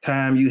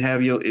time you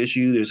have your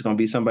issue, there's going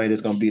to be somebody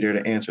that's going to be there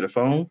to answer the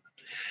phone.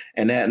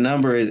 And that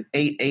number is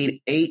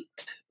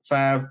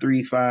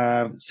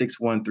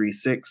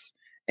 888-535-6136.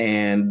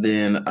 And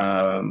then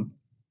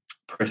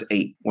press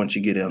 8 once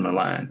you get on the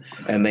line.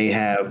 And they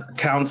have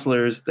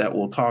counselors that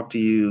will talk to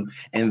you.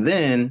 And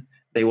then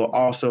they will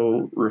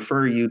also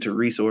refer you to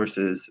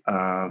resources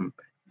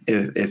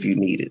if you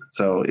need it.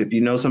 So if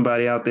you know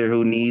somebody out there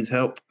who needs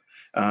help,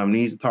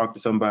 needs to talk to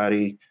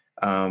somebody,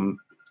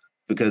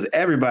 because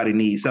everybody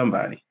needs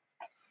somebody.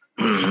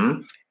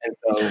 And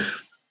so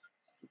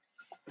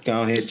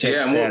go ahead, check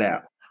that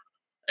out.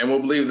 And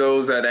we'll leave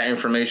that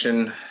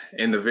information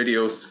in the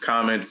videos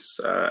comments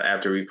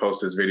after we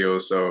post this video.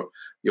 So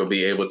you'll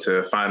be able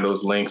to find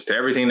those links to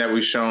everything that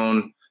we've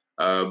shown,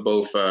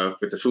 both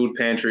with the food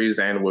pantries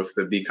and with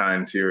the Be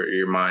Kind to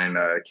Your Mind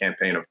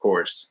campaign, of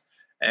course.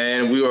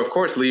 And we will, of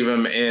course, leave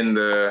them in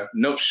the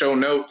show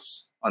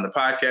notes on the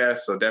podcast.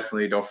 So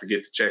definitely don't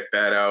forget to check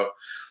that out.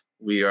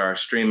 We are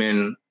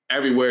streaming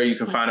everywhere you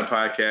can find a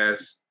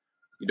podcast.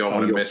 You don't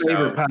want to miss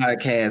out.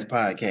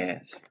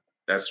 Podcast.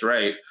 That's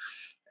right.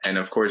 And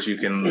of course, you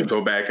can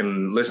go back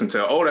and listen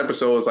to old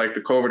episodes like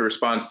the COVID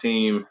response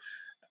team,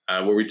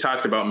 where we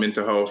talked about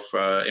mental health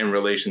in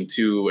relation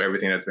to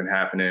everything that's been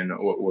happening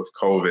with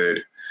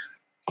COVID.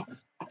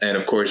 And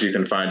of course, you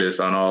can find us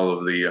on all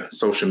of the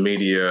social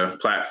media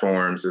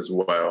platforms as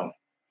well.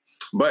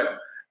 But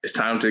it's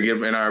time to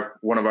get in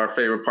one of our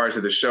favorite parts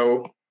of the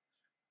show.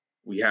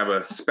 We have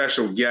a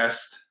special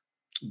guest.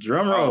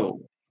 Drum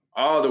roll.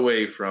 All the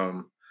way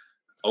from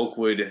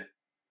Oakwood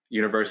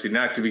University,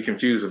 not to be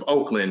confused with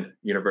Oakland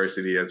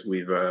University, as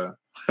we've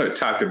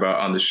talked about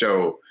on the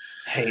show.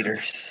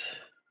 Haters.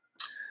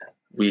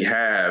 We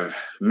have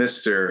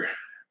Mr.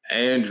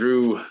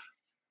 Andrew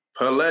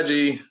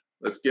Pileggi.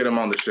 Let's get him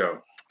on the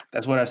show.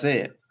 That's what I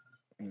said.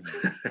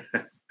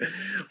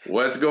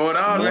 What's going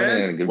on,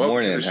 man? Good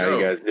morning. How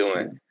you guys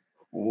doing?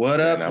 What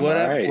up? What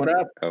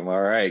up? I'm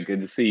all right.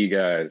 Good to see you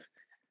guys.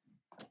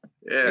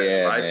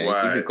 Yeah,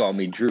 likewise. Man. You can call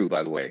me Drew,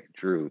 by the way.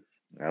 Drew.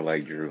 I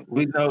like Drew.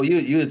 We know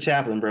you a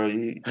chaplain, bro.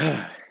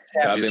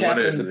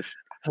 Chaplain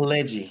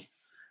Pileggi.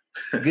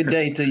 Good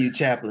day to you,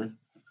 chaplain.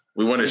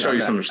 We want to show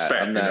you some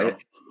respect.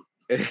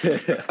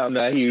 I'm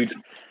not huge.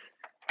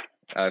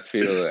 I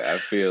feel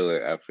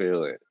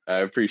it. I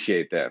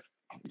appreciate that,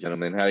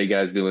 gentlemen. How you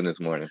guys doing this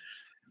morning?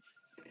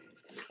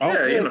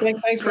 Oh, yeah,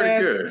 thanks for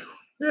asking. Good.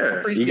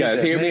 Yeah. You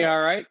guys hear me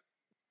all right?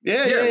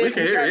 Yeah, we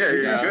can hear you. Yeah,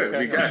 you're good.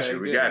 We got you.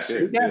 We got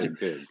you.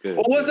 Good.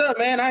 Well, what's up,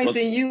 man? I ain't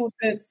seen you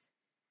since...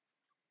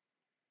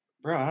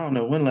 Bro, I don't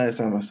know when last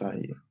time I saw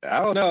you.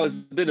 I don't know. It's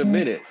been a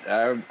minute.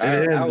 I was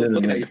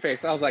looking at your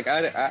face. I was like,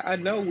 I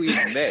know we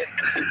met.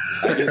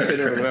 I just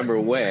couldn't remember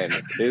when.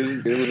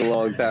 It was a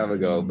long time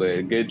ago,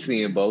 but good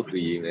seeing both of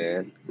you,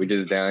 man. We're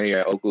just down here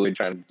at Oakwood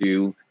trying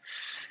to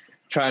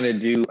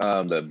do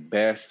the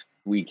best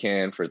we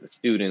can for the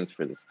students,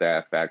 for the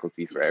staff,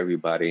 faculty, for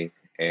everybody.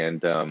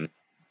 And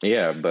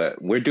but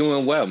we're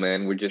doing well,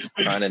 man. We're just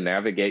trying to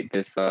navigate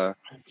this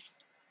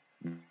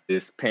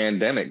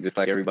pandemic just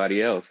like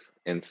everybody else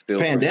and still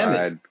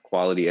provide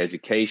quality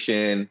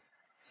education.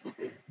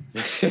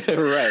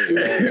 right.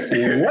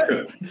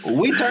 What?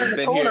 We turned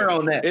the corner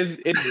on that. It's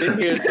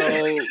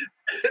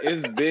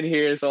been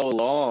here so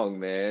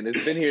long, man.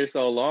 It's been here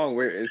so long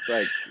where it's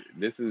like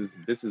this is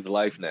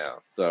life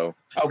now. So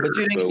but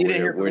you didn't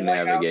hear we're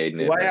navigating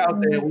it. White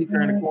House said we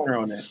turned the corner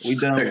on that. We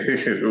done.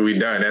 We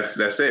done. That's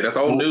it. That's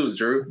old news,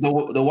 Drew.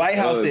 The White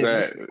House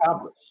said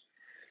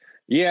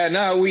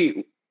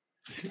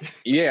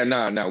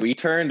we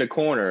turned the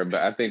corner,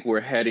 but I think we're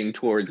heading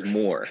towards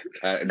more.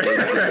 They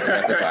didn't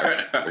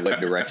specify what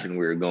direction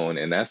we were going,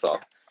 and that's all.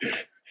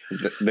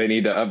 They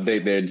need to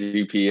update their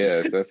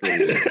GPS. That's what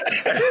it is.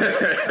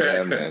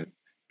 Yeah, man.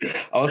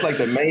 Oh, it's like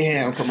the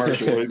Mayhem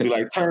commercial where it'd be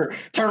like, turn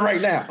right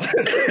now.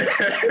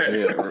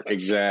 Yeah,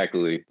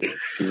 exactly.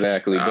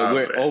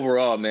 But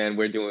overall, man,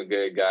 we're doing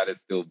good. God is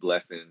still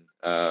blessing.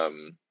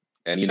 And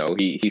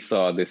he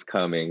saw this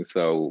coming,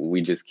 so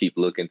we just keep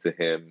looking to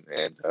him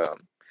and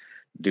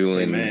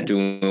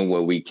doing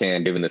what we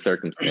can given the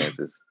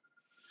circumstances.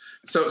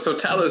 So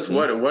tell us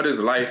what is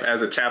life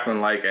as a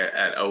chaplain like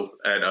at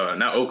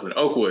not Oakland,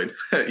 Oakwood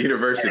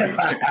University?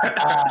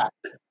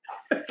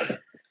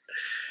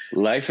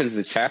 Life as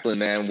a chaplain,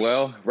 man.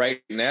 Well,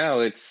 right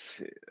now it's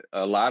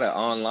a lot of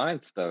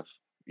online stuff.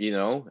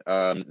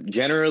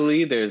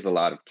 Generally there's a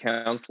lot of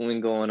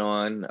counseling going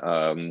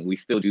on. We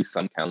still do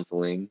some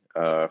counseling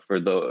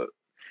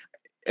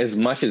as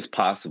much as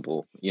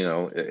possible.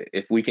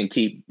 If we can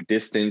keep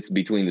distance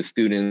between the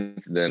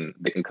students, then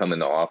they can come in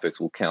the office.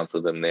 We'll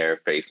counsel them there,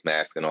 face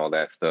mask and all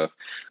that stuff.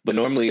 But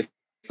normally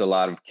it's a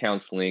lot of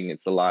counseling.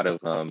 It's a lot of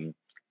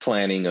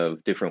planning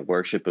of different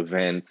worship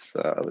events,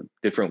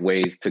 different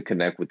ways to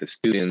connect with the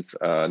students,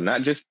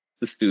 not just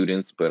the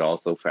students, but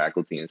also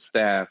faculty and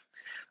staff.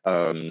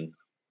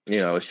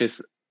 It's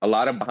just a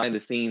lot of behind the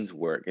scenes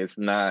work. It's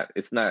not,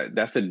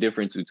 that's the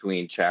difference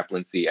between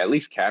chaplaincy, at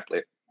least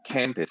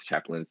campus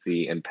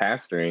chaplaincy and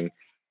pastoring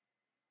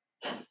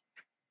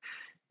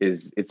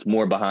it's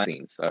more behind the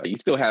scenes. You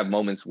still have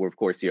moments where, of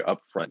course, you're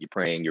up front, you're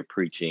praying, you're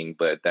preaching,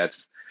 but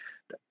that's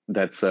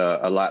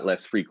a lot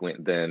less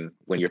frequent than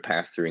when you're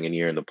pastoring and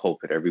you're in the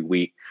pulpit every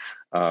week.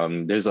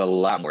 There's a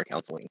lot more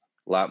counseling.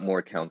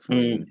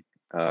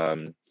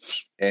 And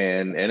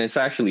it's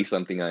actually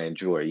something I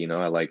enjoy.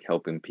 I like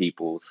helping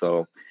people.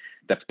 So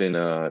that's been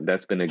a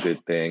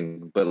good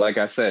thing. But like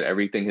I said,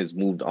 everything has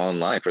moved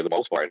online for the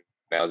most part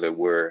now that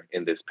we're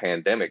in this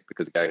pandemic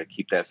because we got to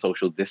keep that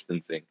social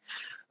distancing.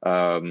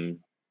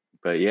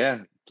 But yeah,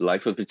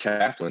 life of a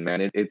chaplain,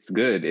 man, it's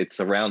good. It's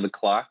around the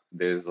clock.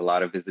 There's a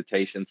lot of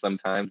visitation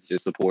sometimes,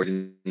 just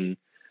supporting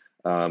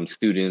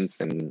students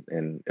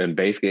and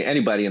basically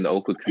anybody in the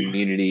Oakwood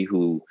community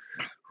who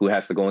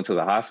has to go into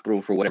the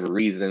hospital for whatever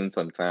reason.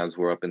 Sometimes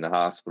we're up in the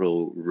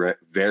hospital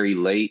very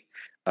late.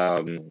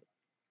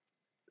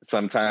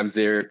 Sometimes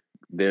they're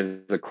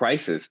there's a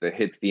crisis that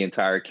hits the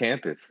entire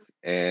campus,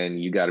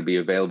 and you got to be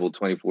available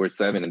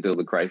 24/7 until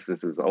the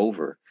crisis is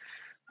over.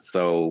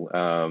 So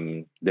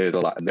there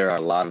are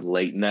a lot of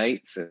late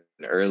nights and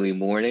early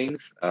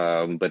mornings,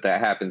 but that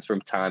happens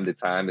from time to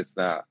time. It's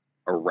not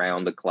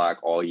around the clock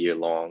all year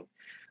long.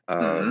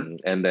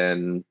 And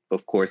then,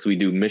 of course, we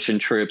do mission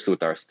trips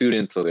with our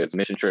students. So there's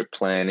mission trip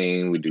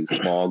planning. We do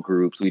small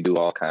groups. We do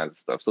all kinds of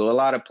stuff. So a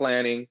lot of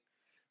planning,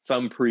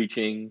 some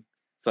preaching,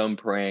 some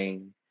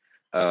praying.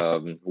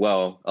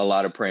 Well, a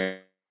lot of praying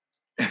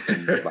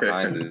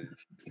behind the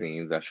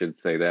scenes, I should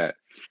say that,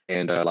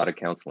 and a lot of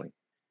counseling.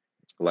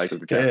 Life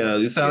of a chaplain. Yeah,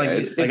 you sound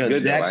it's like a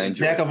good,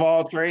 jack of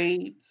all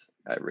trades.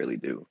 I really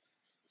do.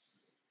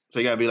 So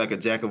you gotta be like a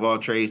jack of all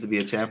trades to be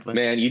a chaplain.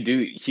 Man, you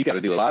got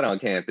to do a lot on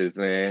campus,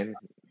 man.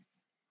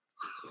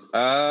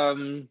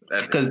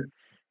 Because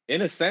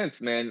in a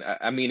sense, man,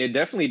 I mean, it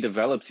definitely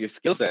develops your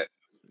skill set.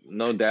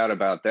 No doubt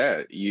about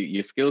that.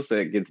 Your skill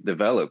set gets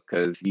developed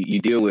because you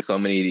deal with so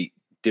many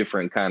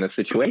different kind of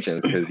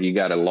situations because you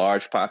got a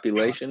large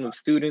population of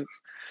students.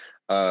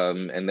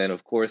 And then,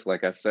 of course,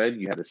 like I said,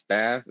 you have the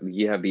staff,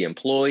 you have the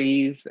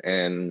employees,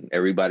 and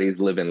everybody's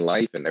living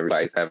life and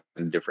everybody's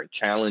having different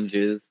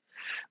challenges.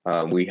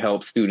 We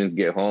help students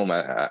get home.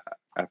 I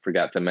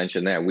forgot to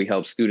mention that. We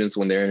help students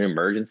when they're in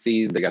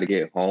emergencies. They got to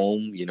get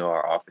home. You know,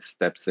 our office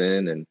steps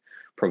in and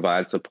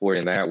provides support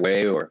in that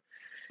way. Or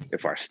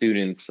if our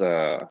students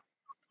are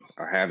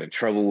having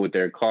trouble with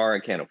their car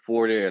and can't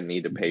afford it and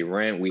need to pay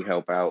rent, we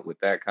help out with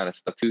that kind of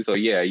stuff too. So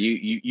yeah,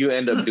 you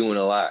end up doing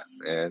a lot,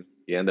 man.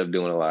 You end up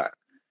doing a lot.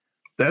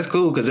 That's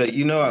cool because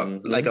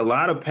like a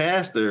lot of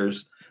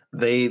pastors,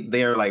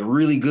 they are like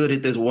really good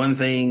at this one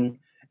thing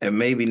and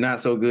maybe not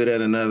so good at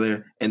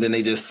another, and then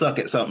they just suck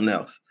at something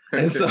else.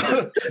 And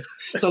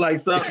so like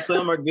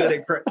some are good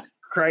at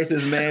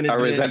crisis management.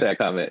 I resent that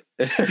comment.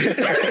 We're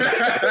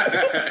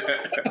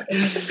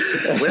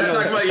not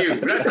talking about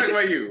you. We're not talking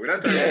about you.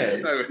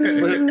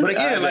 But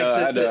again,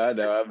 I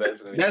know.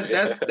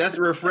 That's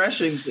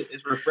refreshing.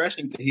 It's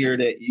refreshing to hear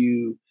that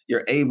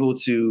you're able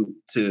to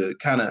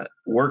kind of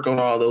work on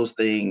all those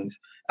things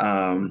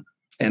and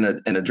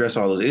address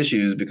all those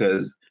issues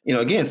because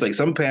again, it's like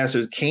some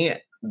pastors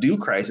can't do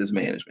crisis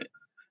management,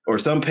 or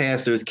some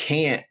pastors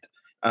can't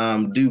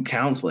do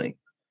counseling,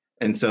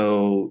 and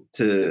so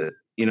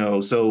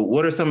so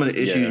what are some of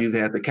the issues you've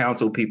had to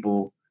counsel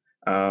people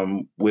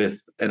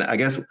with? And I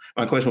guess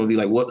my question would be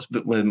like, what's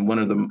been one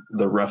of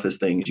the roughest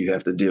things you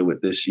have to deal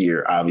with this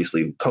year?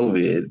 Obviously,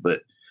 COVID,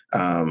 but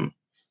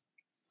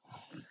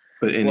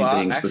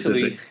anything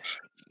specific? Actually,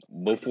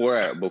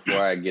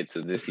 before I get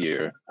to this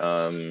year,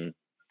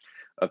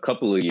 a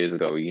couple of years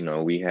ago,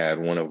 we had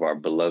one of our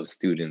beloved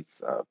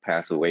students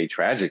pass away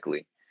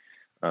tragically.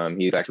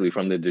 He's actually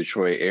from the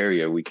Detroit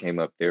area. We came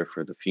up there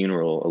for the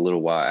funeral a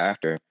little while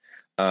after,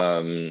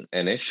 and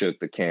it shook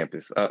the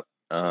campus up.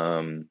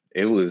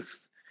 It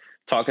was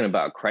talking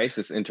about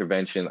crisis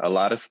intervention, a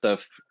lot of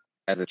stuff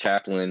as a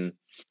chaplain.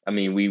 I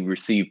mean, we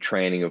received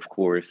training, of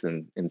course,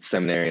 in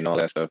seminary and all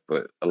that stuff,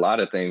 but a lot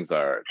of things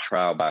are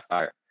trial by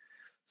fire.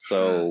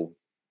 So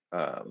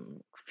a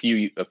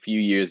few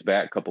years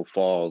back, a couple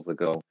falls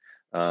ago,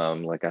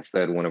 like I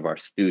said, one of our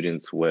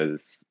students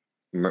was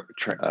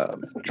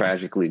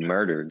tragically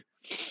murdered,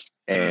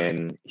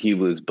 and he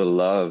was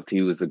beloved.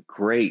 He was a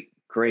great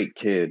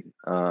kid.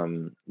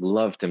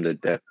 Loved him to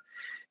death,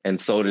 and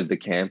so did the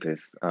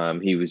campus.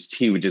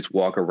 He would just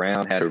walk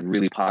around, had a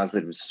really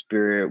positive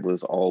spirit,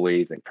 was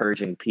always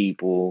encouraging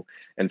people,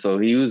 and so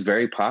he was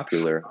very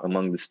popular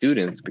among the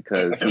students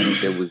because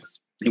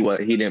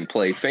he didn't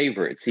play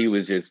favorites. He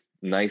was just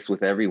nice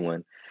with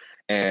everyone.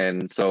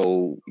 And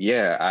so,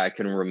 yeah, I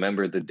can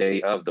remember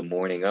the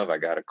morning of, I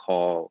got a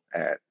call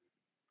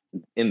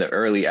in the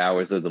early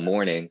hours of the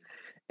morning,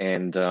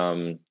 and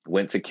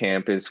went to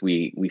campus.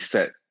 We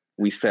set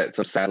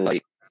some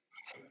satellite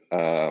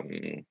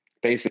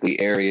basically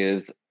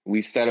areas.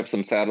 We set up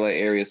some satellite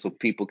areas so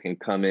people can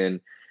come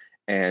in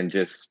and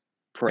just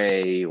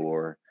pray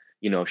or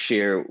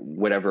share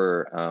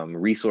whatever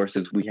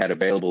resources we had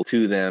available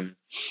to them.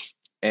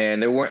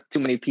 And there weren't too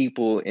many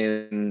people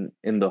in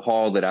the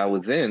hall that I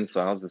was in,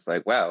 so I was just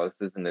like, wow,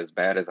 this isn't as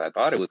bad as I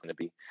thought it was going to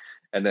be.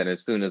 And then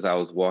as soon as I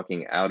was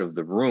walking out of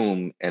the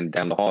room and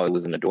down the hall, it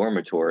was in a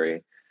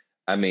dormitory.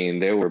 I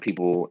mean, there were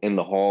people in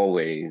the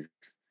hallways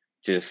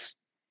just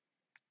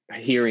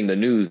hearing the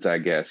news, I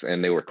guess,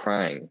 and they were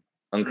crying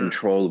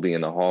uncontrollably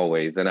in the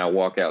hallways. Then I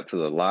walk out to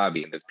the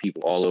lobby and there's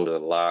people all over the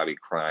lobby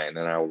crying.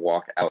 Then I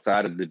walk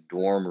outside of the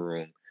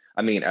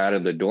out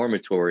of the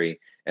dormitory,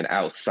 and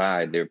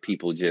outside there are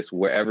people just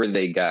wherever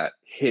they got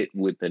hit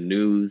with the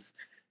news,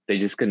 they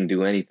just couldn't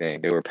do anything.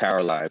 They were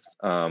paralyzed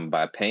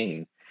by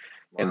pain.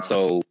 Wow. And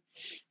so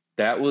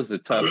that was a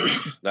tough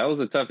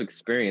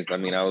experience. I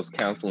mean, I was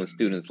counseling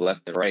students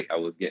left and right. I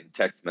was getting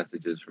text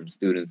messages from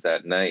students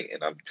at night,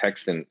 and I'm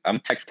text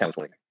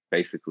counseling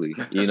basically,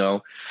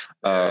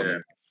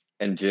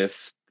 and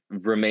just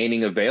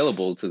remaining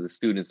available to the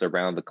students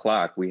around the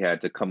clock. We had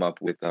to come up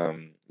with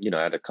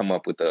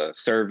a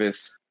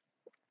service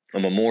a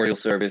memorial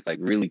service like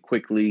really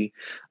quickly.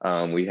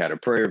 We had a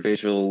prayer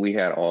visual. We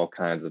had all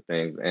kinds of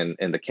things,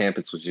 and the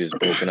campus was just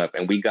broken up,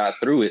 and we got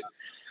through it.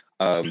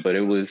 But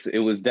it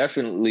was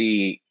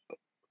definitely.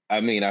 I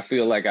mean, I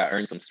feel like I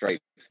earned some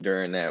stripes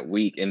during that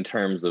week in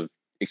terms of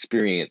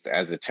experience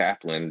as a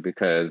chaplain,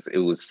 because it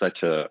was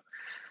such a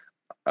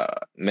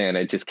man.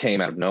 It just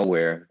came out of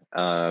nowhere,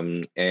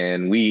 and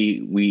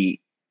we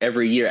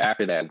every year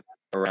after that,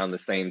 around the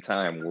same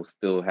time, we'll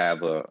still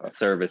have a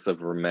service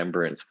of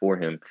remembrance for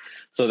him.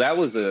 So that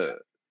was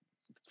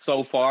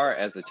so far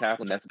as a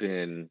chaplain, that's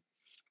been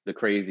the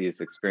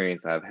craziest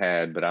experience I've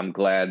had. But I'm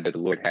glad that the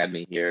Lord had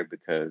me here,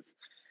 because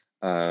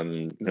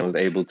I was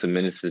able to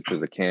minister to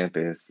the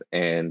campus,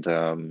 and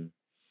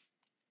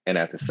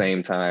at the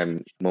same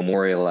time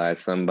memorialize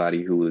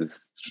somebody who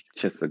was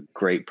just a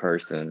great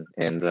person.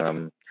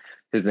 And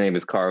his name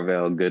is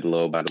Carvel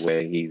Goodlow, by the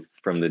way. He's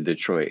from the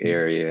Detroit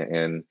area,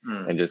 and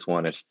just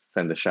want to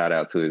send a shout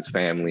out to his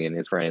family and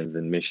his friends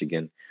in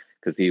Michigan,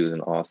 because he was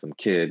an awesome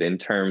kid. In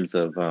terms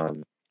of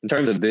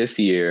this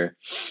year,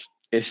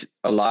 it's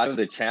a lot of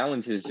the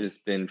challenge has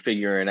just been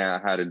figuring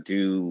out how to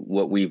do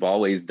what we've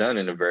always done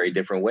in a very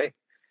different way.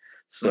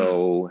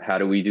 So how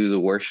do we do the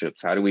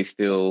worships? How do we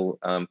still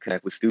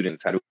connect with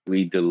students? How do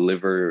we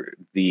deliver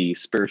the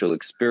spiritual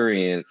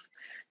experience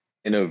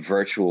in a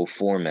virtual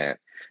format?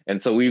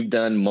 And so we've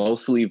done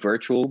mostly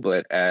virtual,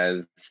 but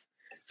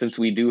since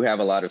we do have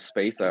a lot of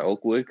space at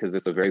Oakwood, because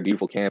it's a very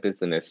beautiful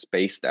campus and it's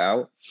spaced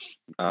out,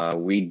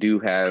 we do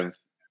have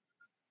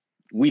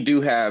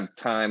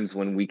times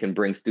when we can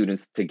bring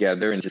students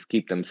together and just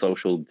keep them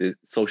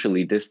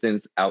socially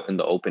distanced out in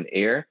the open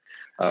air.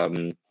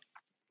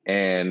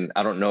 And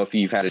I don't know if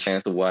you've had a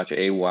chance to watch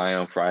AY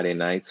on Friday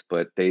nights,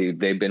 but they've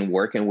been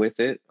working with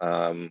it.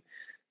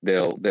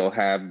 They'll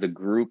have the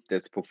group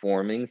that's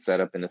performing set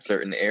up in a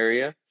certain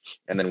area,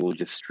 and then we'll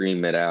just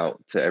stream it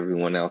out to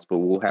everyone else. But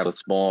we'll have a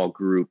small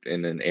group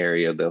in an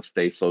area. They'll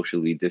stay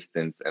socially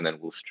distanced, and then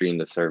we'll stream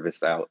the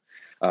service out.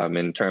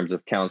 In terms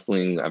of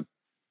counseling, I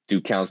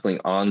do counseling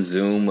on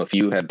Zoom. A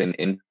few have been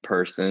in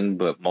person,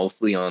 but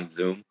mostly on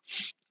Zoom.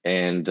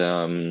 And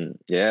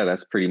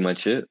that's pretty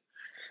much it.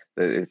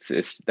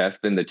 That's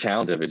been the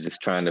challenge of it,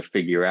 just trying to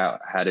figure out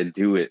how to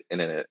do it in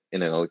an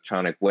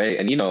electronic way.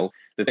 And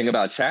the thing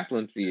about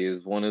chaplaincy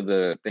is one of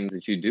the things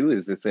that you do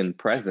is it's in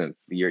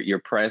presence. Your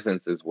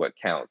presence is what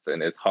counts,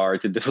 and it's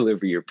hard to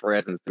deliver your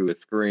presence through a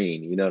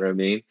screen. You know what I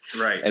mean?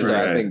 Right. And so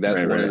I think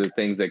that's one of the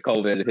things that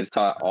COVID has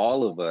taught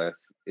all of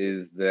us,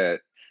 is that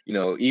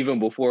even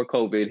before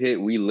COVID hit,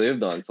 we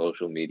lived on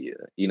social media.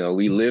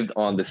 We lived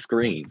on the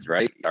screens,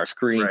 right? Our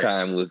screen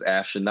time was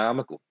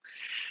astronomical.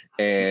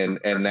 And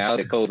now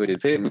that COVID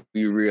has hit,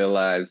 we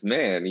realize,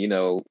 man,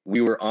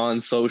 we were on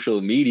social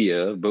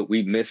media, but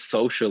we missed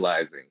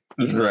socializing.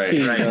 Right.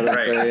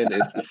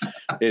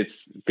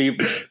 It's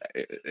people.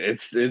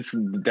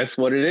 That's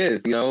what it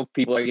is.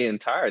 People are getting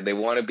tired. They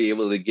want to be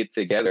able to get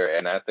together,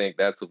 and I think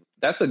that's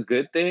a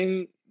good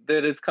thing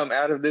that has come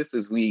out of this,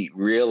 is we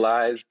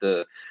realize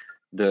the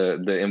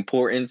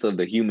importance of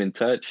the human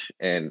touch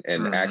and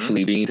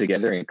actually being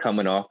together and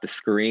coming off the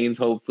screens.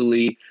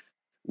 Hopefully,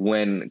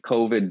 when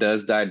COVID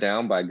does die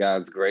down, by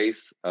God's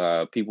grace,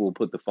 people will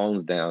put the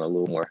phones down a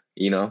little more,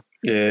 Yeah,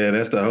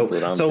 that's the hope.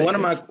 So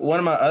thinking. one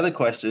of my other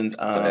questions,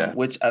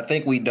 which I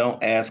think we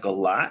don't ask a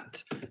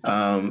lot,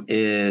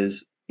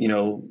 is,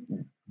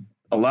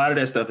 a lot of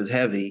that stuff is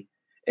heavy.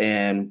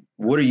 And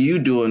what are you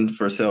doing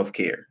for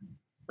self-care?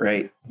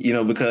 Right.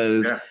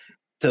 Because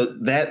to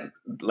that,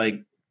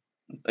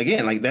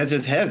 again, that's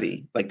just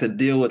heavy, to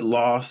deal with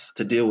loss,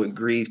 to deal with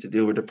grief, to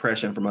deal with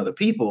depression from other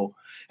people.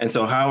 And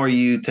so how are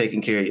you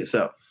taking care of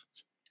yourself?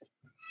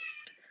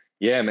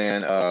 Yeah,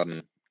 man.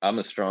 I'm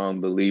a strong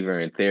believer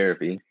in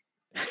therapy.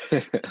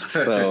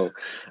 So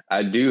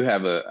I do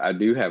have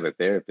a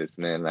therapist,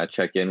 man. I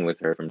check in with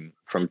her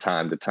from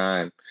time to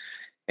time.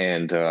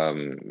 And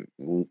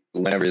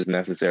whenever it's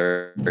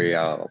necessary,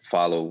 I'll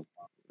follow.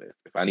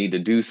 If I need to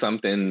do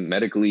something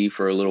medically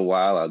for a little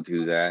while, I'll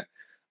do that.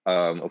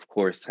 Of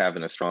course,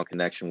 having a strong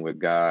connection with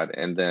God.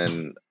 And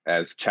then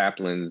as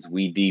chaplains,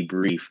 we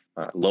debrief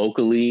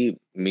locally.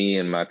 Me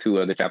and my two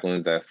other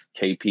chaplains, that's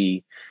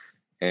KP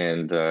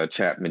and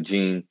Chap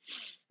Majin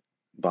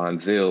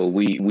Bonzil,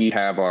 we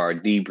have our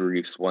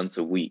debriefs once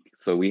a week.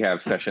 So we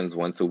have sessions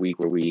once a week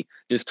where we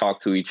just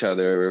talk to each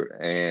other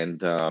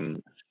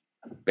and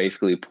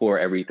basically pour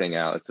everything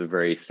out. It's a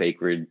very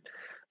sacred,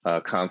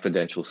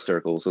 confidential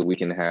circle, so we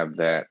can have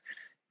that.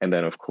 And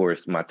then, of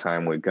course, my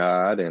time with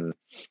God and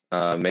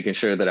making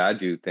sure that I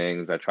do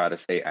things. I try to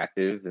stay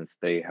active and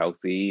stay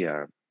healthy,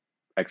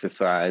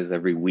 exercise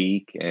every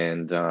week,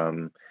 and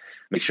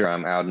make sure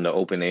I'm out in the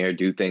open air,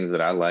 do things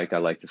that I like. I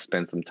like to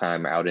spend some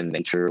time out in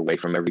nature, away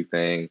from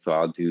everything. So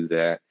I'll do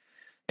that.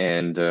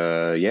 And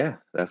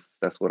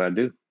that's what I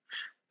do.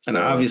 And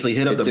I obviously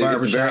hit up the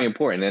barbershop. It's very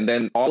important. And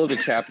then all of the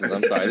chaplains,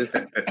 I'm sorry.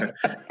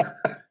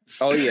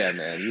 Oh yeah,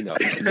 man.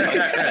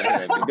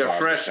 The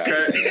fresh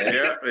cut.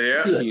 Yeah.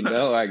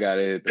 I got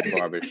to hit the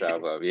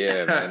barbershop up.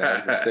 Yeah, man. I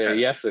was just there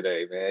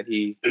yesterday, man.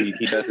 He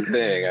does his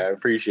thing. I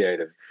appreciate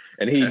him.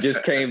 and he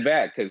just came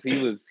back because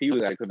he was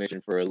out of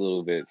commission for a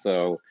little bit.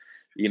 So,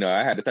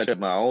 I had to touch up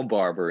my own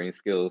barbering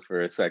skills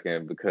for a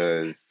second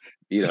because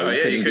we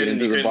couldn't get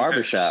into the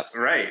barbershops.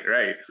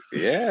 Right.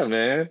 Yeah,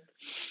 man.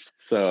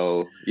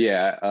 So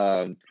yeah,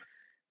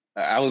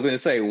 I was going to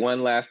say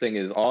one last thing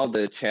is all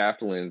the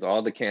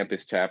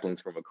campus chaplains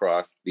from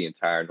across the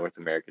entire North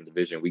American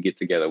division, we get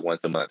together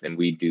once a month and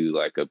we do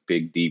like a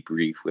big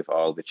debrief with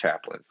all the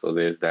chaplains. So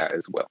there's that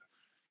as well.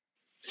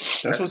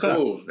 That's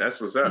cool.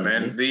 That's what's up,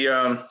 man.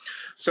 The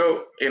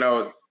so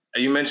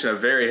you mentioned a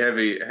very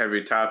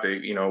heavy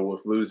topic,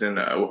 with losing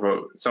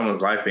with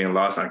someone's life being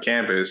lost on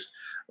campus,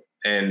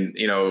 and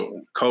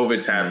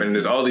COVID's happened.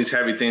 There's all these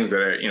heavy things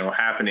that are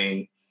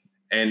happening.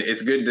 And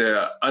it's good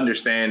to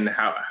understand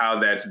how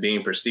that's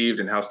being perceived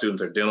and how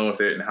students are dealing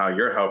with it and how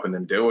you're helping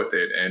them deal with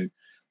it. And,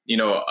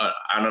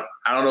 I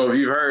don't know if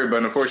you've heard,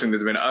 but unfortunately,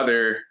 there's been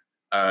other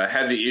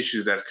heavy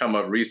issues that's come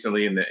up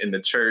recently in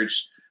the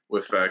church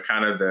with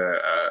kind of the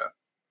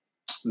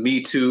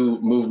Me Too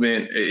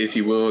movement, if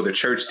you will, the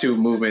Church Too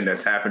movement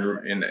that's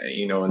happened in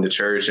the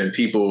church, and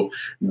people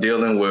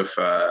dealing with,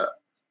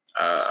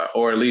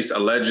 or at least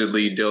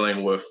allegedly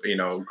dealing with,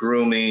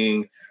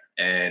 grooming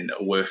and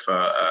with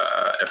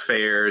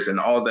affairs and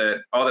all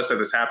that stuff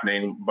that's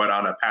happening, but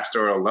on a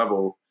pastoral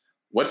level.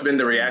 What's been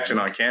the reaction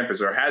on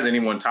campus, or has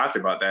anyone talked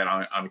about that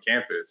on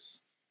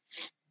campus?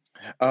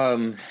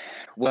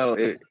 Well,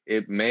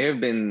 it may have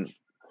been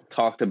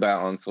talked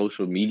about on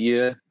social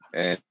media,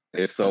 and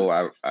if so,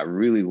 I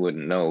really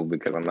wouldn't know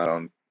because I'm not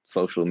on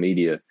social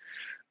media.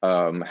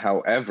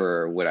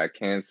 However, what I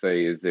can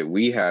say is that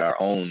we had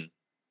our own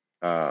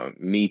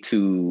Me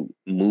Too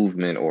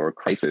movement or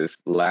crisis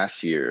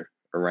last year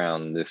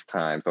around this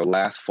time. So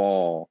last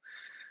fall,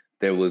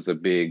 there was a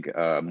big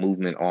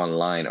movement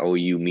online,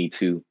 OU Me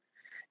Too.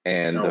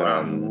 And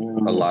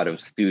a lot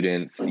of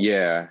students, I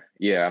guess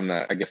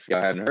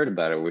y'all hadn't heard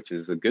about it, which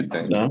is a good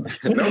thing. No.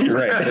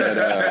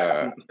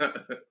 Right.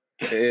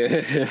 But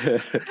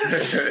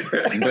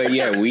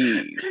yeah,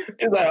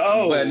 it's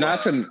like, but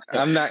not to,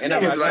 I'm not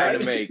trying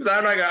to make. So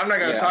I'm not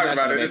gonna talk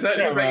about it. He's like,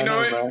 you know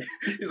what?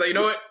 He's like, you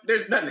know what?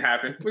 There's nothing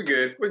happened. We're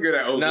good. We're good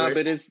at Oakwood. No,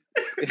 but it's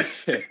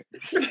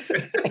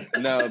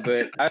no,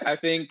 but I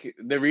think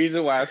the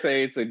reason why I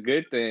say it's a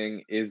good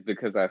thing is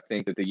because I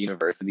think that the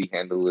university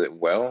handled it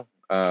well.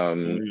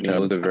 It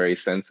was a very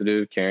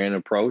sensitive, caring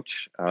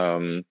approach.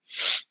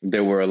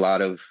 There were a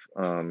lot of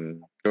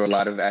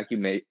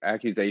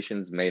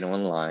accusations made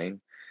online.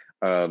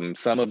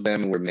 Some of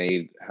them were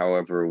made,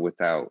 however,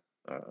 without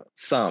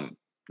some,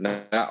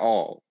 not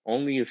all.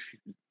 Only if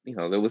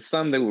there was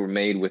some that were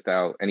made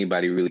without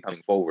anybody really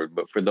coming forward.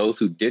 But for those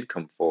who did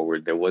come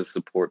forward, there was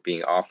support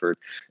being offered.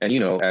 And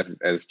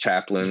as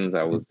chaplains,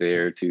 I was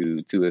there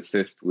to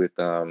assist with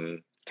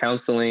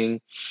counseling,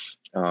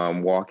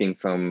 walking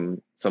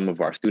some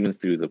of our students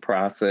through the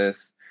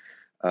process.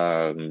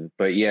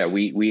 But yeah,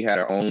 we had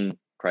our own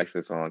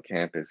crisis on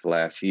campus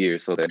last year.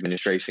 So the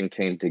administration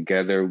came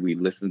together. We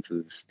listened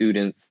to the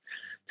students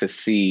to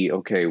see,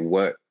 okay,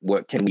 what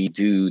can we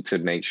do to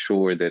make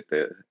sure that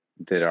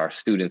our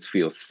students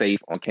feel safe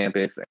on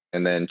campus?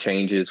 And then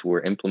changes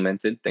were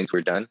implemented. Things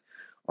were done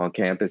on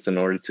campus in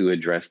order to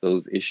address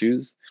those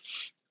issues.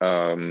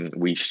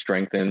 We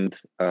strengthened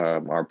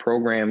our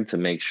program to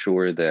make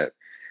sure that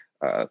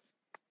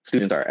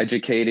students are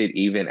educated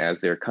even as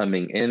they're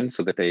coming in,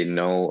 so that they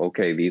know,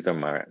 okay, these are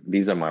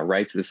my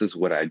rights. This is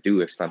what I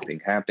do if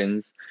something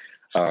happens.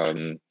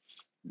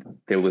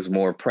 There was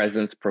more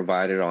presence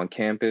provided on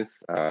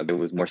campus.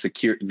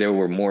 There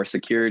were more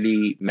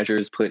security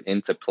measures put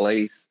into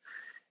place,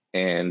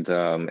 and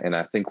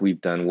I think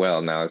we've done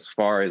well. Now, as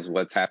far as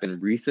what's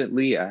happened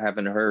recently, I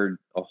haven't heard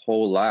a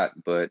whole lot,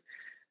 but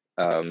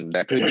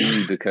that could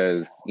be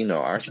because,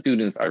 our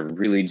students are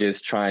really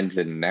just trying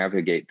to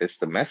navigate this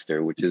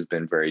semester, which has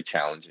been very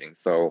challenging.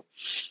 So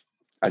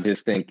I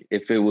just think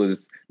if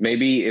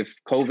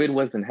COVID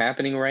wasn't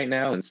happening right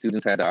now and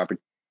students had the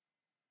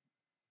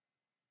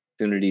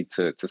opportunity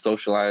to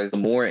socialize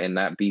more and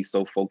not be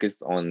so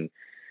focused on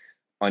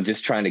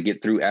just trying to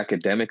get through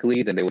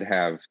academically, then they would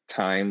have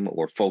time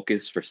or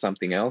focus for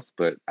something else.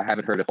 But I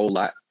haven't heard a whole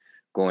lot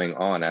going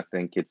on. I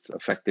think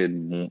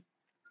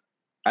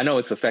I know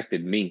it's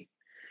affected me,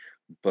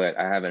 but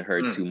I haven't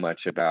heard too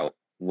much about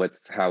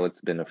how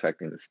it's been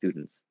affecting the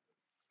students.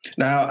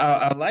 Now,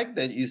 I like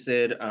that you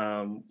said it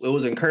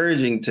was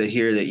encouraging to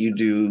hear that you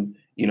do,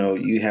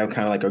 you have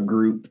kind of like a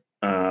group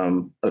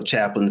of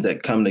chaplains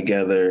that come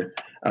together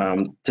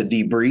to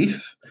debrief.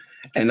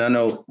 And I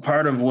know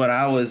part of what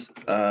I was,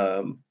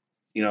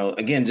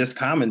 again, just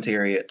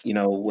commentary,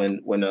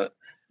 when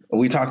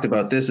we talked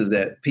about this, is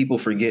that people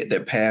forget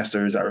that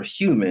pastors are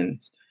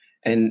humans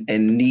and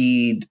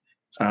need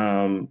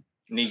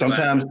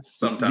sometimes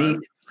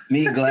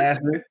need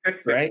glasses,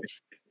 right?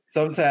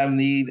 Sometimes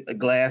need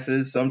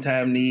glasses,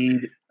 sometimes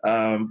need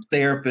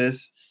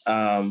therapists,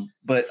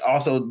 but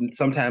also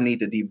sometimes need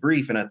to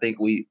debrief. And I think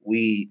we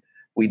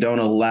don't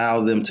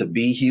allow them to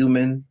be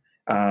human.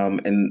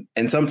 And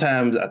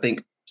sometimes I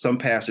think some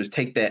pastors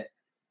take that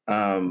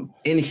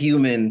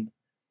inhuman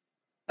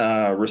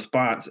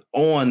response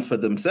on for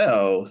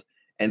themselves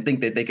and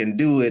think that they can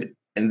do it,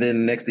 and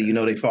then next thing you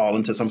know, they fall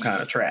into some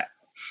kind of trap.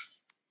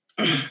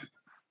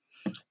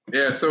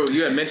 Yeah, so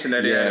you had mentioned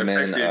that it had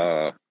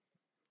affected.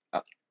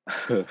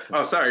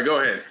 Oh, sorry. Go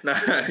ahead.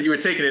 You were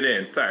taking it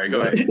in. Sorry. Go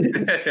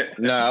ahead.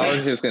 No, I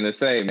was just gonna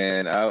say,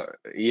 man. I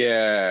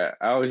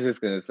was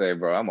just gonna say,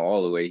 bro, I'm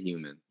all the way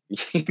human.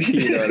 You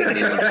know what I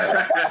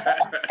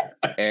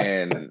mean?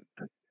 And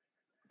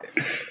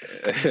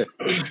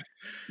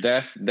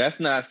that's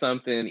not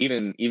something.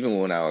 Even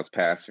when I was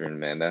pastoring,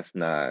 man, that's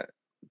not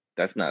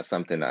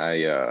something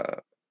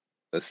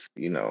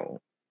you know.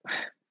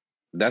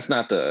 That's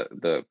not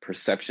the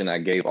perception I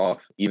gave off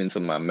even to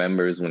my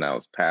members when I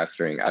was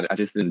pastoring. I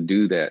just didn't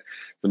do that.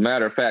 As a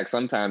matter of fact,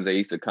 sometimes they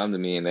used to come to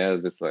me and they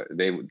was just like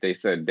they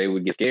said they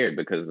would get scared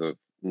because of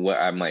what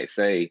I might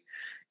say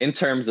in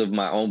terms of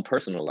my own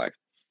personal life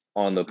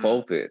on the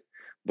pulpit.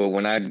 But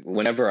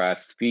whenever I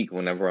speak,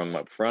 whenever I'm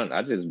up front,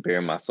 I just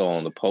bare my soul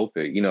on the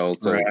pulpit.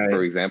 So Right.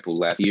 For example,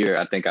 last year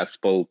I think I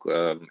spoke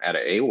at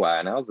an AY,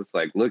 and I was just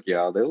like, "Look,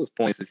 y'all, there was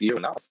points this year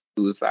when I was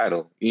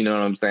suicidal. You know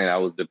what I'm saying? I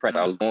was depressed.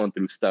 I was going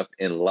through stuff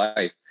in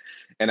life,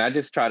 and I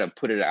just try to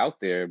put it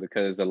out there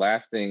because the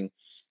last thing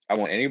I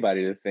want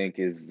anybody to think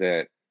is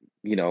that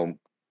you know,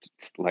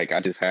 like I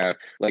just have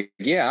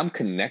yeah, I'm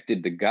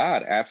connected to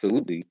God,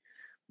 absolutely."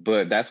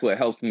 But that's what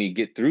helps me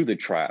get through the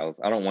trials.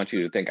 I don't want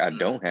you to think I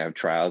don't have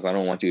trials. I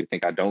don't want you to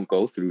think I don't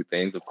go through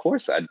things. Of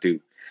course I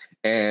do.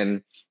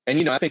 And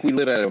I think we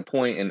live at a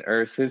point in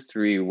Earth's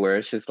history where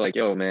it's just like,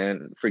 yo,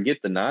 man, forget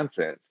the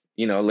nonsense.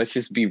 Let's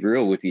just be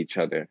real with each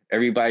other.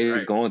 Everybody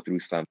is going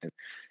through something.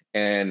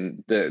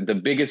 And the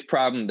biggest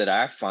problem that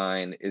I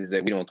find is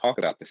that we don't talk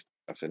about this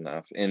stuff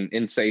enough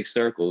in safe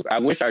circles. I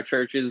wish our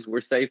churches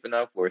were safe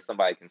enough where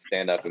somebody can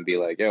stand up and be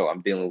like, yo,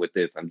 I'm dealing with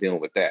this. I'm dealing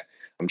with that.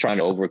 I'm trying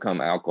to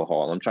overcome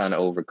alcohol. I'm trying to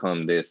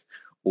overcome this.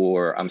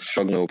 Or I'm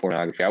struggling with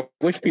pornography. I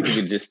wish people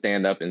could just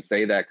stand up and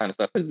say that kind of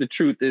stuff. Because the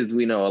truth is,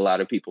 we know a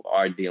lot of people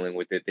are dealing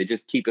with it. They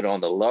just keep it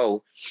on the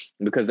low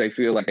because they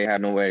feel like they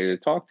have nobody to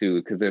talk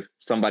to. Because if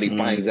somebody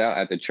finds out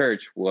at the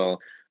church, well,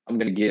 I'm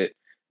going to get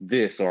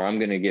this or I'm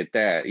going to get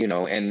that,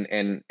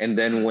 and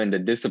then when the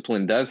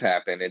discipline does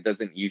happen, it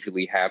doesn't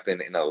usually happen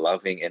in a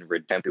loving and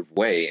redemptive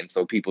way. And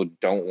so people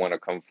don't want to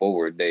come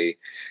forward. They're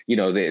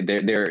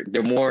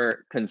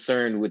more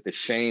concerned with the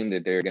shame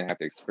that they're going to have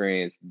to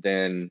experience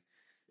than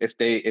if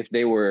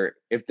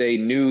they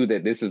knew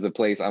that this is a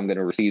place I'm going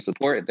to receive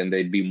support, then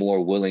they'd be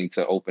more willing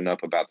to open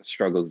up about the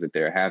struggles that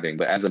they're having.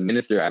 But as a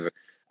minister,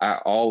 I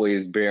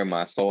always bear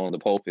my soul on the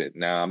pulpit.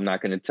 Now, I'm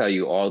not going to tell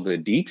you all the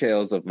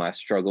details of my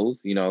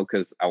struggles,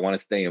 because I want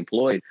to stay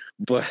employed.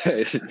 But,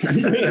 but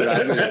I'm going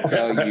to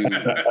tell you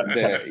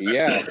that,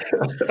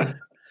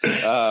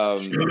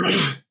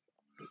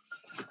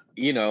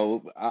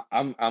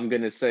 I'm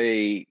going to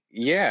say,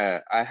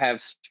 I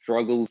have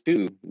struggles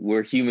too.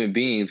 We're human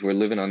beings. We're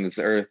living on this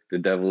earth. The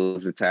devil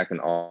is attacking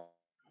all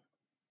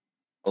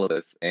of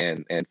us.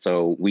 And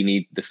so we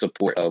need the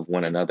support of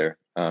one another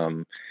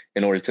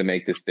in order to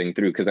make this thing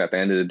through. Because at the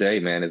end of the day,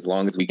 man, as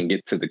long as we can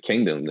get to the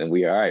kingdom, then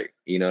we are all right.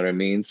 You know what I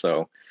mean?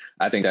 So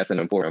I think that's an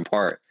important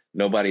part.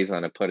 Nobody's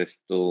on a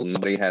pedestal.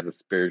 Nobody has a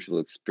spiritual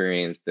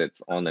experience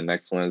that's on the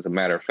next one. As a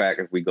matter of fact,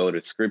 if we go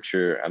to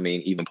scripture, I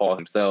mean, even Paul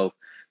himself,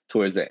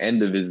 towards the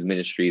end of his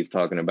ministry, is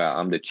talking about,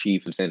 I'm the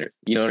chief of sinners.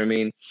 You know what I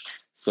mean?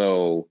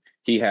 So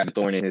he had a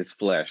thorn in his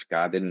flesh.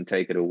 God didn't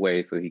take it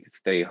away so he could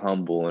stay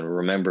humble and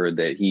remember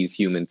that he's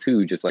human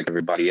too, just like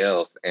everybody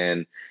else.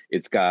 And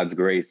it's God's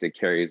grace that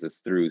carries us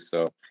through.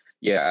 So,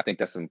 I think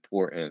that's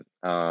important.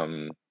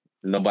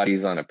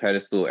 Nobody's on a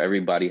pedestal.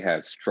 Everybody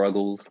has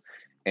struggles.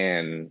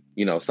 And,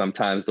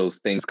 sometimes those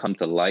things come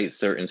to light.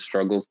 Certain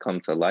struggles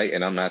come to light.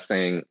 And I'm not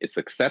saying it's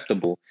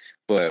acceptable,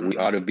 but we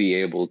ought to be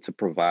able to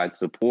provide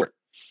support.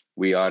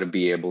 We ought to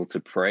be able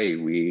to pray.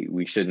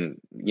 We shouldn't,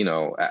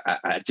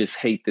 I just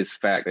hate this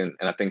fact. And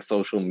I think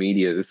social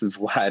media, this is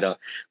why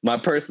my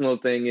personal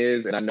thing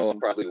is, and I know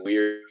I'm probably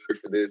weird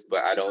for this,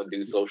 but I don't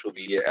do social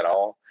media at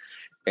all.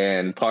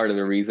 And part of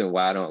the reason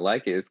why I don't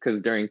like it is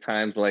because during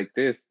times like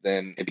this,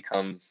 then it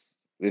becomes,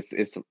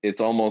 it's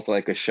almost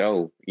like a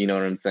show, you know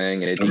what I'm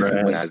saying? And it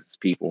dehumanizes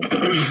people.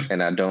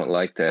 And I don't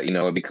like that.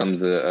 It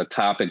becomes a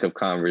topic of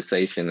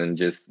conversation, and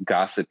just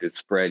gossip is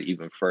spread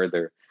even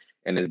further.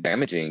 And it's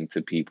damaging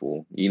to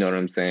people. You know what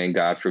I'm saying?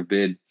 God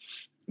forbid,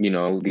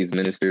 these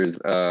ministers'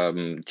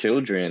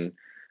 children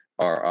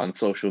are on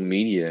social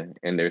media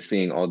and they're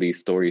seeing all these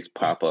stories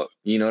pop up.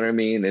 You know what I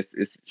mean? It's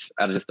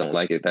I just don't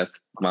like it. That's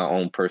my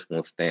own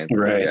personal stance.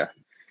 Right. Yeah.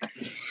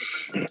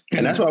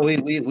 And that's why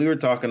we were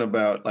talking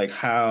about like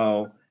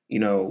how,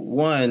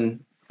 one,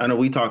 I know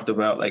we talked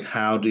about like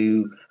how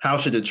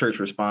should the church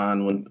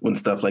respond when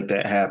stuff like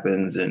that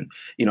happens. And,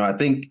 I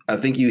think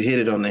you hit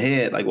it on the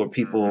head, like where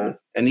people,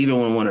 and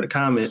even when one of the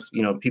comments,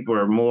 people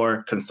are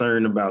more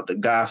concerned about the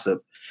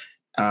gossip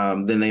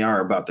than they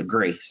are about the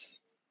grace.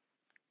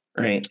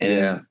 Right.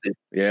 And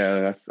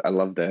I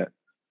love that.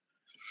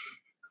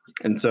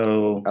 And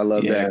so I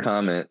love that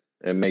comment.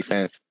 It makes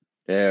sense.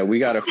 Yeah, we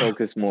got to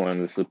focus more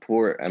on the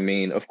support. I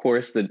mean, of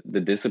course, the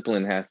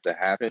discipline has to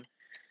happen,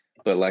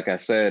 But like I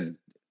said,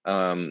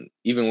 even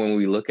when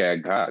we look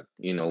at God,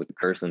 with the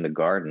curse in the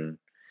garden,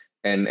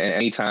 and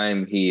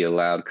anytime he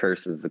allowed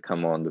curses to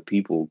come on the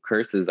people,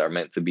 curses are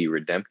meant to be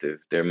redemptive.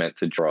 They're meant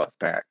to draw us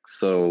back.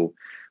 So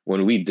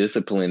when we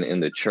discipline in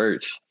the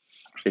church,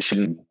 it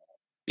shouldn't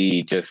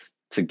be just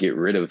to get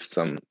rid of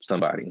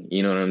somebody.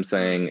 You know what I'm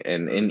saying?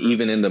 And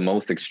even in the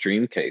most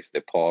extreme case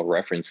that Paul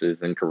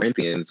references in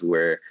Corinthians,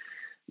 where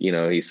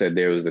he said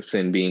there was a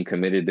sin being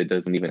committed that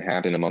doesn't even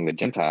happen among the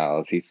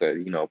Gentiles. He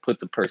said, put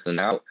the person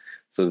out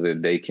so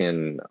that they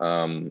can,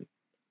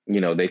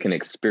 they can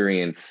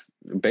experience,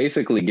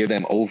 basically give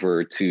them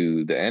over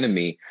to the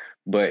enemy.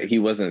 But he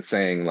wasn't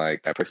saying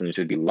like that person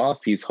should be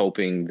lost. He's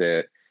hoping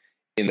that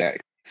in that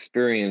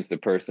experience, the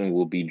person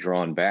will be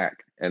drawn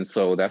back. And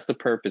so that's the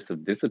purpose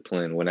of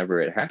discipline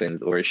whenever it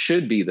happens, or it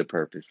should be the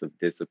purpose of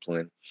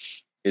discipline,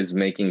 is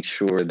making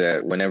sure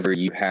that whenever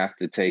you have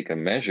to take a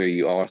measure,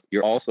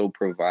 you're also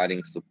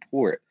providing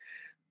support.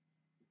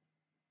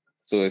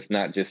 So it's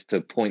not just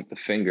to point the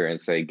finger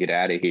and say, get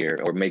out of here,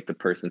 or make the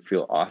person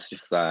feel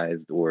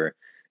ostracized or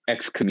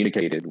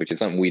excommunicated, which is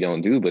something we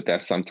don't do, but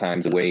that's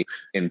sometimes the way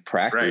in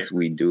practice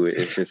we do it.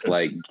 It's just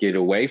like, get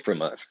away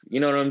from us. You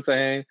know what I'm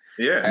saying?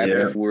 Yeah. As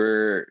if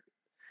we're,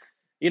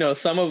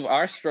 some of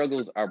our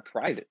struggles are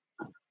private.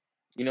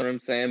 You know what I'm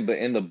saying? But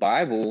in the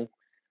Bible,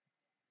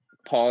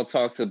 Paul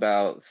talks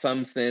about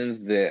some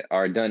sins that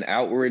are done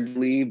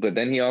outwardly, but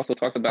then he also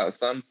talks about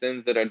some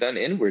sins that are done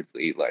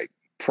inwardly, like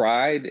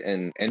pride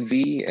and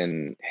envy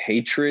and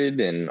hatred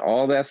and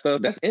all that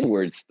stuff. That's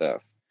inward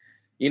stuff.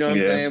 You know what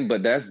I'm saying?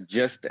 But that's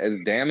just as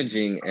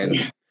damaging.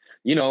 And,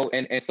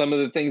 and some of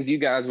the things you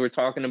guys were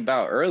talking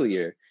about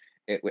earlier,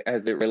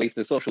 as it relates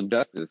to social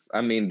justice,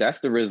 I mean, that's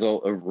the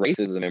result of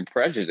racism and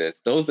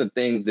prejudice. Those are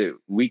things that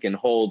we can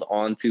hold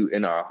on to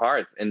in our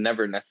hearts and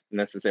never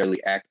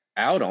necessarily act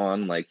out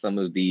on, like some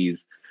of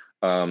these,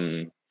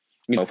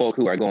 folk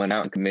who are going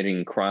out and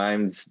committing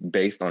crimes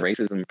based on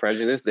racism and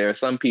prejudice. There are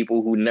some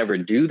people who never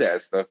do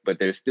that stuff, but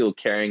they're still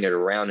carrying it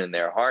around in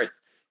their hearts,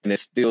 and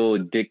it's still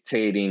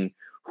dictating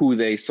who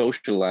they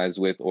socialize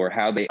with or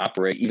how they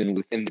operate, even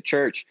within the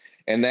church.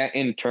 And that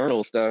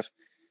internal stuff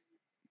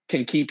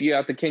can keep you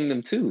out the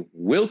kingdom too,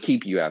 will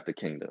keep you out the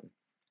kingdom.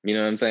 You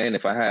know what I'm saying?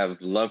 If I have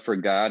love for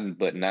God,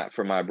 but not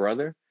for my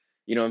brother,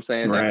 you know what I'm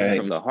saying? Right. That comes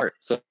from the heart.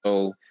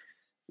 So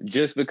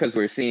just because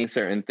we're seeing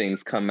certain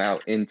things come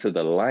out into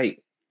the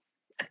light,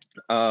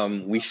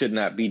 we should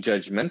not be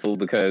judgmental,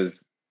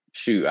 because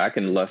shoot, I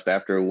can lust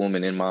after a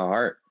woman in my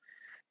heart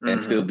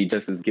and still be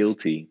just as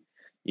guilty,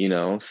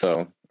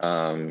 So,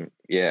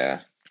 yeah,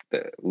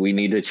 we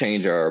need to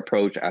change our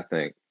approach, I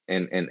think,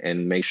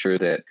 and make sure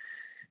that,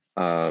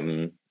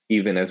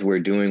 even as we're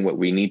doing what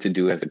we need to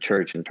do as a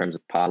church in terms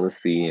of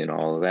policy and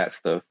all of that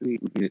stuff,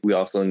 we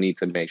also need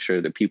to make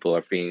sure that people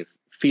are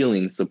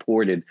feeling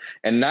supported,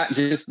 and not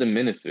just the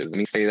ministers. Let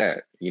me say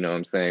that, what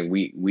I'm saying?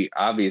 We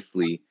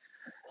obviously,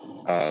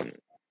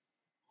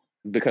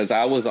 because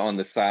I was on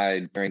the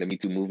side during the Me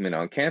Too movement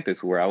on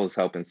campus where I was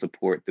helping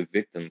support the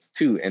victims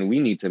too. And we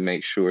need to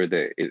make sure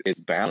that it's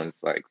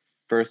balanced. Like,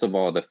 first of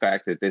all, the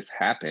fact that this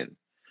happened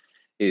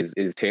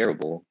is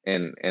terrible.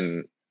 And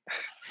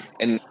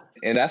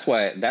that's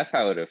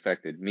how it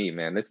affected me,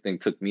 man. This thing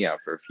took me out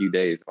for a few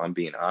days, if I'm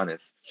being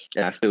honest.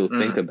 And I still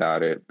think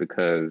about it,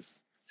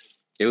 because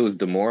it was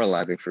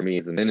demoralizing for me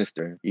as a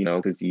minister,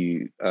 because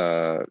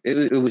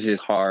it was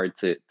just hard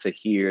to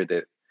hear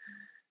that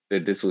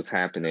this was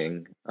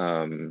happening.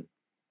 And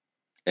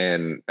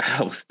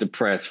I was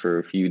depressed for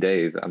a few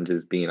days. I'm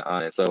just being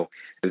honest. So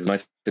as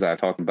much as I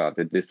talk about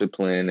the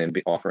discipline and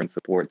offering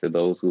support to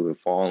those who have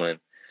fallen,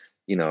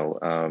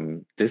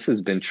 this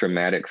has been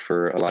traumatic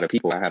for a lot of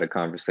people. I had a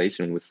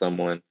conversation with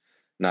someone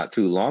not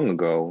too long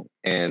ago,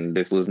 and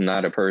this was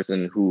not a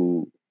person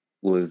who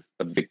was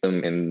a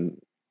victim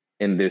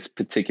in this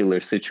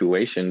particular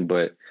situation,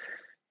 but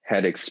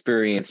had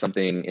experienced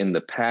something in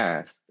the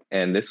past.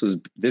 And this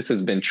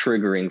has been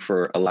triggering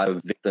for a lot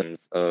of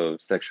victims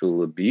of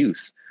sexual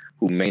abuse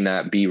who may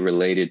not be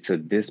related to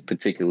this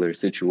particular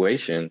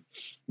situation,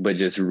 but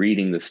just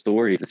reading the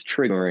stories is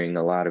triggering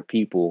a lot of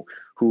people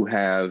who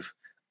have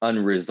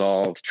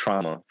unresolved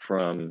trauma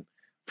from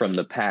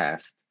the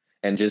past.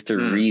 And just to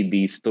read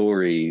these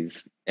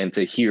stories and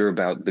to hear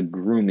about the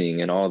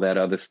grooming and all that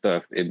other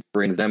stuff, it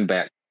brings them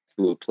back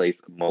to a place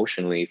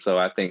emotionally. So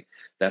I think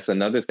that's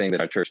another thing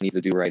that our church needs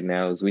to do right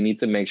now, is we need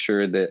to make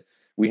sure that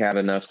we have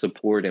enough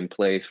support in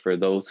place for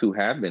those who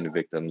have been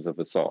victims of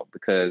assault,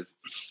 because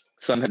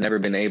some have never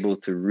been able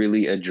to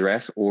really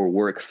address or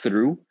work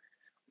through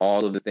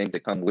all of the things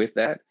that come with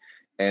that.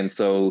 And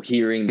so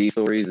hearing these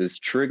stories is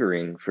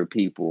triggering for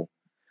people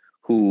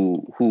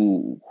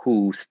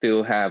who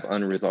still have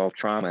unresolved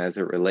trauma as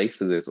it relates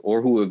to this,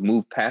 or who have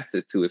moved past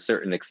it to a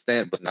certain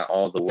extent, but not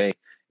all the way.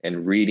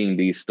 And reading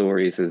these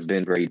stories has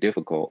been very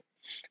difficult,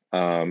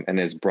 and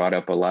has brought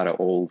up a lot of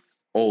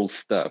old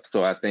stuff.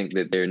 So I think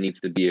that there needs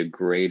to be a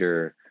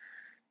greater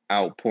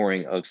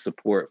outpouring of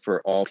support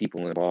for all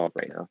people involved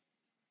right now.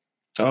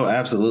 Oh,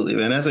 absolutely,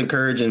 man. That's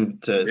encouraging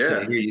to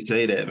Yeah. hear you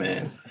say that,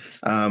 man.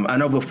 I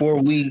know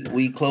before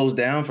we closed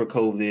down for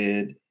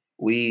COVID,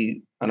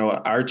 I know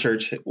our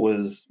church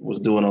was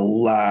doing a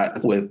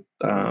lot with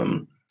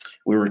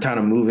we were kind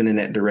of moving in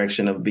that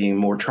direction of being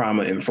more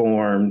trauma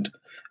informed,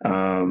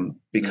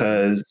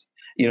 because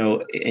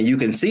and you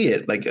can see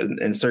it like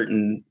in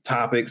certain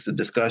topics and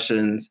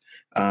discussions.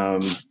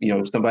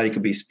 Somebody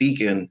could be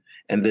speaking,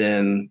 and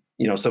then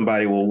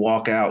somebody will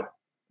walk out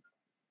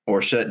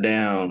or shut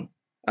down,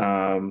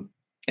 and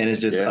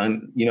it's just Yeah.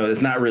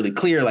 it's not really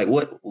clear like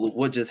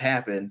what just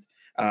happened,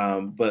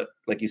 but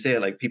like you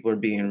said, like people are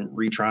being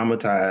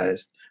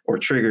re-traumatized or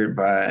triggered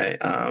by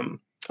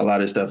a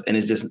lot of stuff, and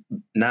it's just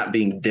not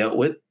being dealt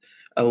with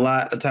a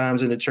lot of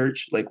times in the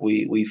church. Like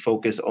we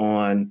focus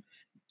on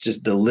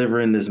just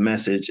delivering this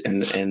message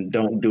and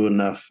don't do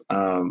enough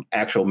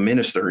actual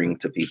ministering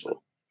to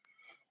people.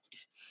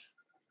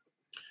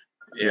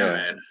 Yeah,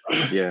 man.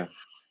 Yeah.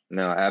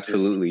 No,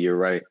 absolutely. You're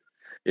right.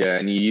 Yeah.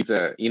 And you use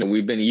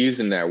we've been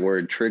using that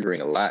word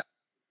triggering a lot.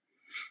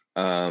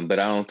 But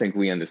I don't think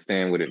we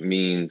understand what it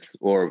means,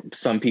 or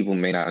some people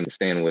may not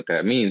understand what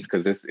that means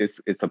because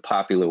it's a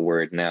popular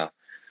word now.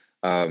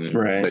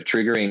 Right. But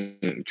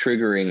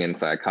triggering in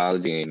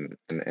psychology and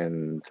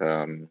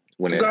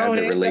when it as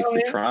it relates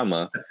to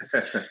trauma,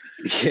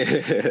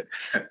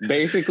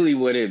 basically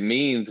what it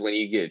means when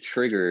you get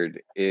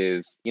triggered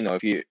is,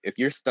 if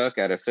you're stuck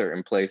at a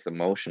certain place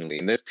emotionally,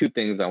 and there's two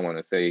things I want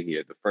to say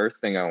here. The first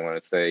thing I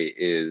want to say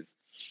is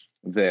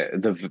that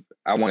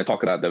I want to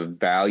talk about the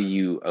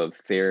value of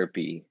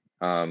therapy,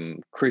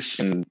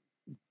 Christian,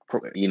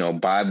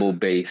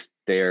 Bible-based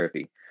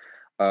therapy.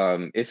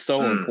 It's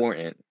so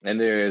important, and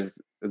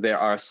there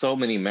are so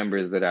many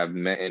members that I've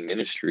met in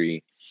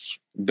ministry,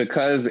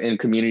 because in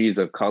communities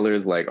of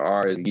colors like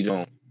ours,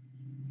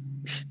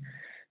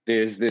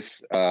 there's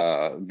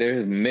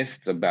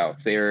myths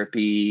about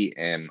therapy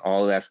and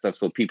all that stuff,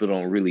 so people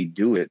don't really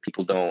do it.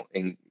 People don't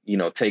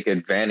take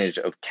advantage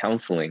of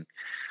counseling.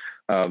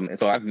 And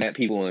so I've met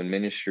people in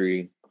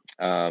ministry.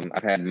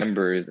 I've had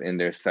members in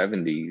their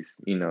 70s,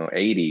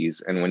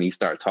 80s, and when you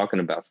start talking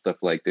about stuff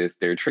like this,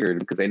 they're triggered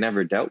because they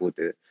never dealt with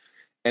it.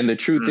 And the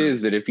truth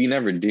is that if you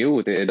never deal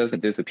with it, it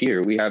doesn't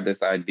disappear. We have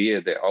this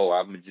idea that,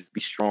 I'm gonna just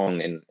be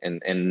strong and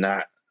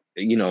not,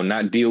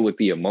 not deal with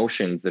the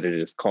emotions that it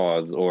has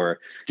caused, or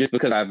just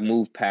because I've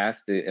moved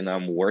past it and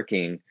I'm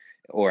working,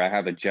 or I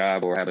have a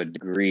job, or I have a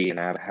degree and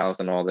I have a house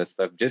and all this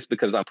stuff, just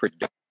because I'm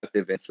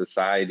productive in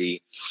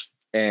society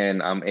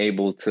and I'm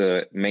able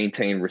to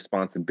maintain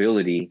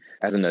responsibility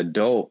as an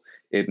adult,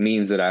 it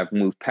means that I've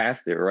moved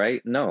past it,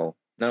 right? No,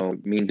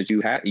 it means that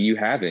you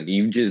haven't.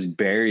 You just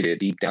buried it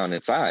deep down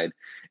inside.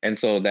 And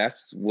so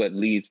that's what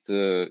leads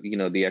to,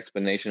 the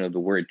explanation of the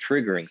word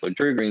triggering. So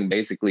triggering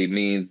basically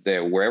means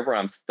that wherever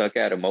I'm stuck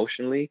at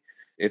emotionally,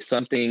 if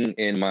something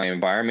in my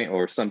environment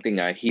or something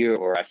I hear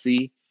or I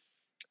see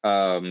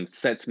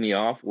sets me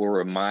off or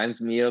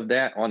reminds me of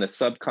that on a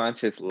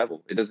subconscious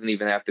level. It doesn't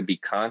even have to be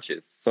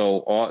conscious. So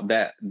all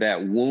that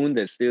wound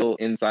that's still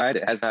inside,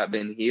 it has not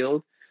been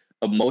healed.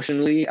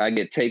 Emotionally, I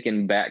get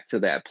taken back to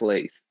that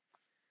place.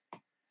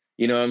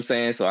 You know what I'm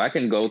saying? So I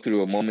can go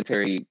through a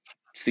momentary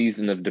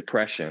season of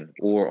depression,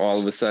 or all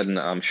of a sudden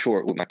I'm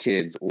short with my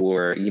kids,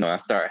 or I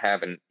start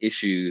having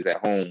issues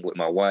at home with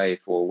my wife,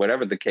 or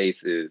whatever the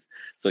case is.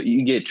 So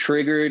you get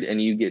triggered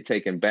and you get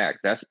taken back.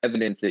 That's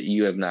evidence that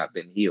you have not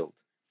been healed,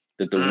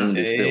 that the wound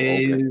is still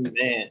open.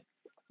 Man.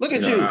 Look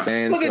at You know you. what I'm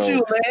saying? Look at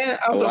you, man.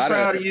 I'm so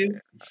proud of you.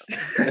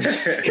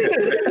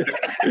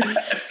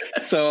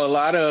 So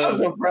I'm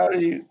so proud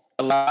of you.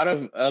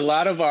 a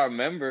lot of our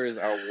members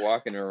are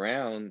walking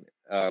around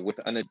with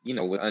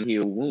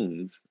unhealed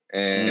wounds,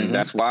 and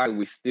that's why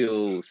we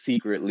still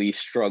secretly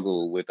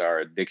struggle with our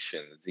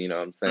addictions. You know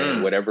what I'm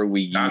saying? Whatever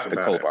we use to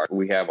cope,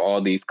 we have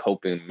all these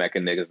coping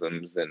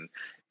mechanisms and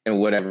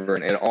whatever,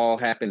 and it all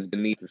happens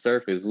beneath the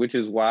surface, which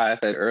is why I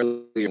said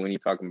earlier, when you're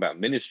talking about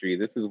ministry,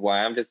 this is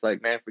why I'm just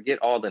like, man, forget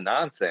all the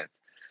nonsense.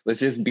 Let's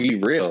just be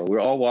real. We're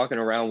all walking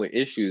around with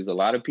issues. A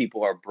lot of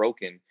people are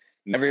broken,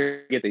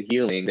 never get the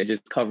healing. They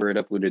just cover it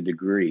up with a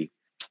degree.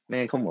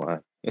 Man, come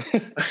on. You know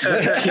what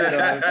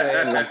I'm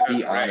saying? Let's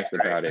be honest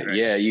about it.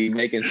 Yeah, you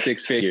making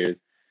six figures.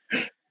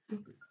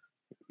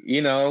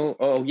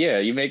 Oh yeah,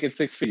 you making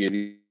six figures.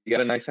 You got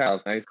a nice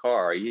house, nice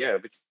car. Yeah,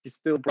 but you're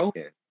still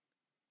broken.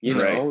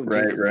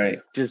 Right.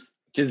 Just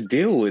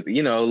deal with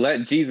it.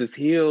 Let Jesus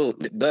heal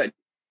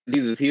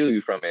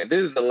you from it.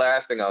 This is the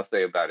last thing I'll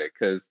say about it,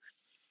 because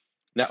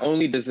not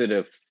only does it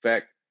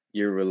affect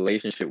your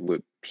relationship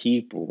with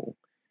people,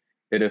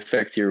 it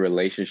affects your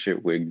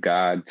relationship with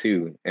God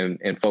too. And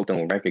folk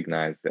don't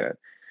recognize that.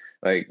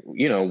 Like,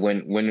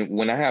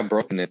 when I have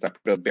brokenness, I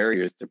put up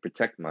barriers to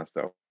protect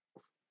myself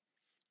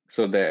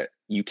so that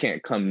you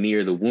can't come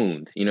near the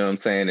wound. You know what I'm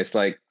saying? It's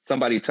like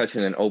somebody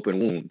touching an open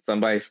wound.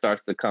 Somebody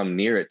starts to come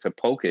near it to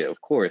poke it.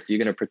 Of course, you're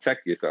going to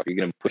protect yourself. You're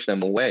going to push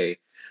them away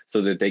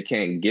so that they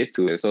can't get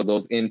to it. So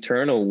those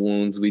internal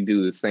wounds, we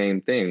do the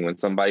same thing. When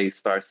somebody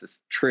starts to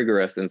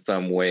trigger us in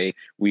some way,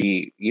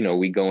 we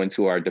go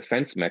into our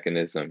defense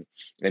mechanism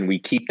and we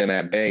keep them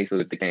at bay so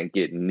that they can't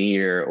get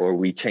near, or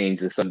we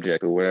change the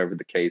subject or whatever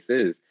the case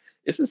is.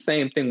 It's the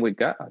same thing with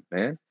God,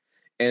 man.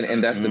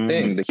 And that's the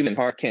thing. The human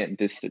heart can't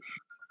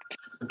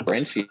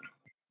differentiate.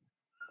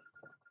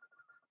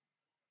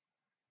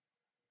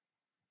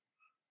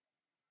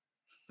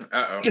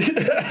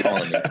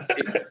 Calling me.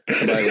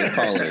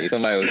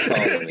 Somebody was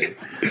calling me.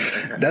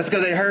 That's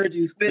because they heard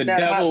you spit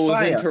that hot devil was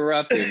fire.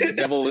 interrupting. The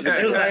devil was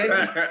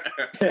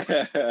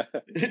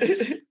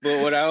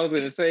But what I was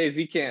going to say is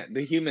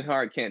the human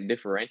heart can't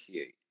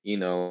differentiate,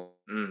 and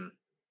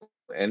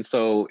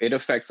so it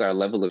affects our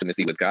level of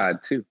intimacy with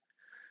God too.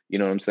 You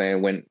know what I'm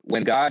saying? When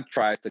God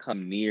tries to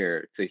come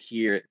near to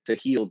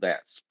heal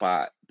that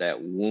spot,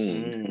 that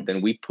wound,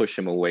 then we push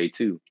him away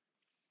too.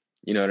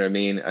 You know what I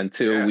mean?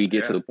 Until we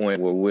get to the point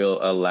where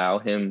we'll allow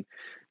him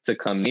to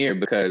come near,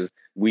 because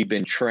we've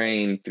been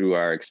trained through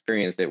our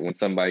experience that when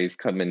somebody's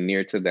coming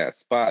near to that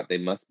spot, they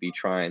must be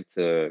trying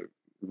to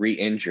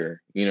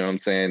re-injure. You know what I'm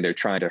saying? They're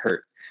trying to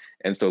hurt.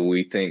 And so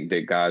we think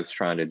that God's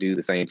trying to do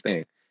the same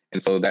thing.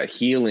 And so that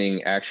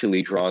healing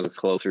actually draws us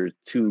closer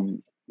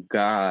to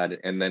God,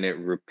 and then it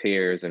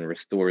repairs and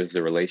restores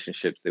the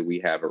relationships that we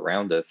have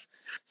around us.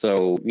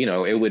 So,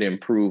 it would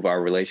improve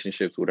our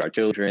relationships with our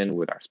children,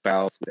 with our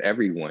spouse, with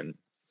everyone,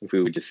 if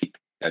we would just seek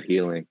that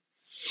healing.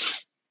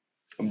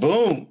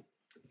 Boom.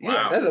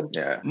 Wow. That's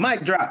a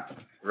mic drop.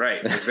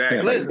 Right,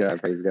 exactly. Praise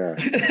God.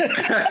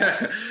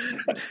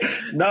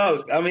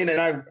 No, I mean,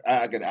 and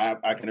I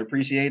can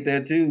appreciate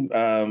that too.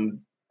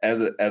 As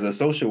a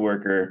social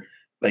worker,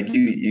 like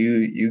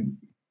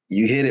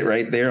you hit it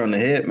right there on the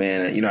head,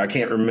 man. I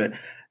can't remember.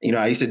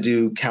 I used to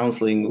do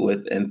counseling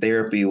and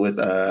therapy with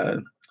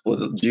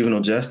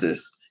juvenile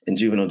justice,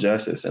 and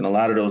a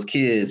lot of those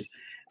kids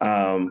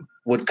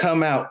would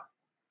come out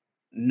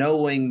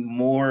knowing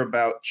more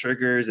about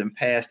triggers and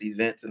past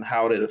events and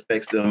how it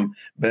affects them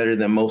better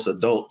than most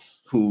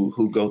adults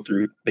who go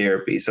through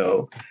therapy.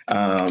 So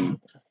yeah,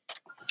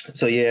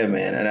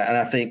 man. And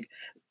I think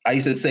I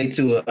used to say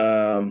to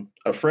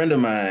a friend of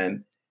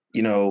mine,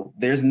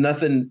 there's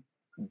nothing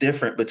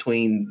different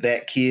between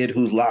that kid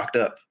who's locked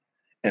up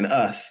and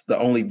us. The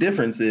only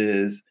difference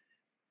is,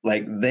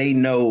 like, they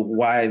know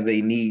why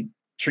they need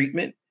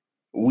treatment.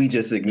 We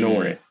just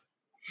ignore it.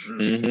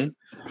 Mm-hmm.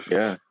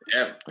 Yeah,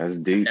 that's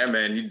deep. Yeah,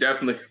 man, you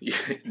definitely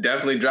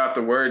dropped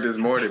the word this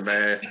morning,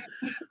 man.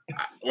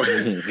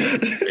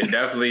 It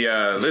definitely,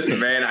 listen,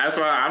 man, that's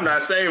why I'm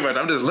not saying much.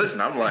 I'm just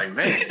listening. I'm like,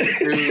 man,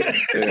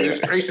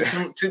 it's preaching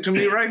to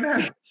me right now.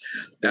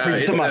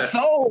 Preaching to my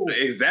soul.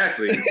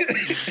 Exactly.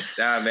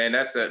 Man,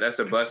 that's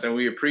a blessing.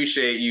 We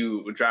appreciate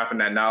you dropping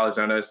that knowledge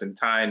on us and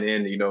tying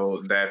in,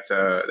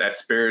 that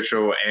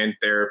spiritual and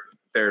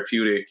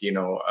therapeutic,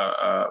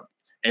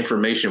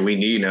 information we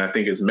need, and I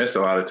think it's missed a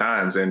lot of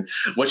times. And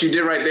what you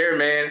did right there,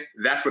 man,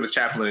 that's what a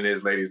chaplain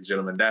is, ladies and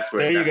gentlemen. That's what.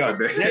 There you go.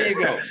 That's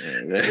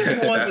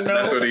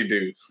what he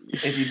do.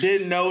 If you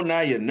didn't know, now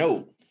you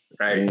know.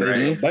 Right,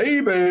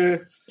 baby.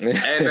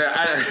 And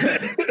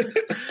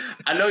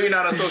I know you're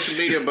not on social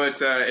media,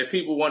 but if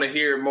people want to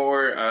hear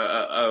more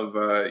of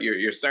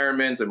your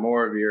sermons and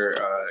more of your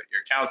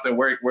counseling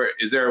work, where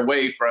is there a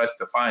way for us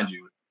to find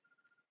you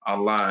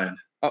online?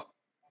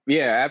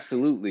 Yeah,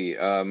 absolutely.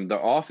 The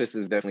office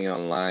is definitely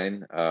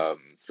online.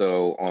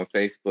 So on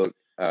Facebook,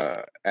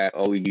 at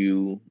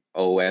OUOSLM.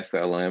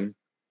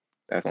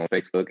 That's on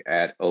Facebook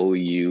at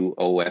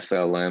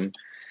OUOSLM.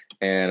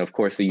 And of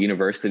course, the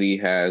university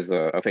has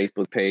a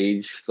Facebook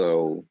page.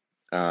 So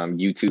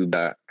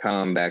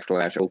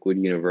youtube.com/Oakwood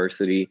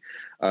University.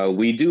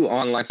 We do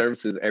online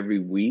services every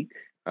week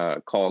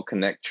called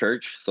Connect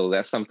Church. So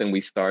that's something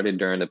we started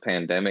during the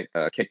pandemic.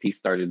 KP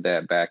started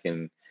that back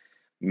in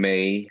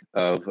May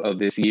of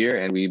this year,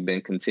 and we've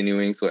been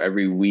continuing. So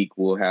every week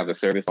we'll have a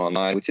service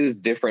online, which is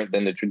different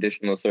than the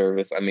traditional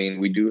service. I mean,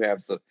 we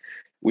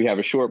have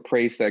a short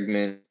praise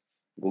segment.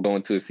 We'll go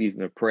into a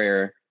season of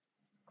prayer.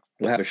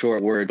 We'll have a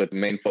short word, but the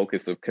main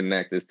focus of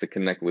Connect is to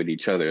connect with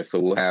each other.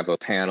 So we'll have a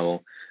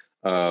panel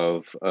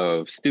of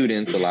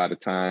students a lot of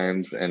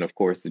times, and of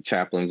course the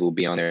chaplains will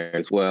be on there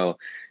as well.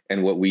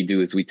 And what we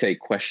do is we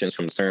take questions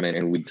from the sermon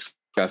and we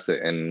discuss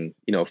it and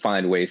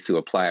find ways to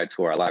apply it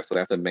to our lives. So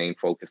that's the main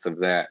focus of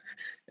that.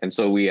 And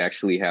so we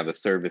actually have a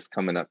service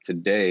coming up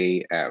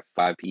today at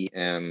 5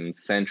 p.m.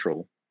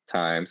 Central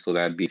Time. So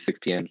that'd be 6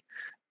 p.m.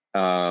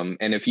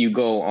 And if you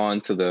go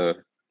on to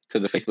the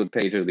Facebook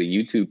page or the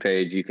YouTube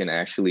page, you can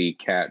actually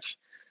catch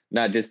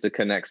not just the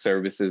Connect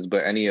services,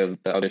 but any of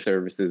the other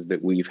services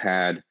that we've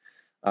had.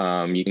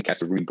 You can catch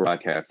the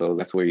rebroadcast. So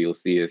that's where you'll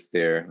see us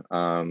there.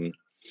 And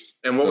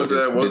what was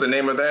the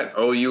name of that?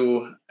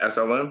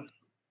 OUSLM?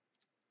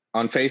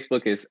 On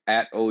Facebook, it's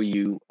at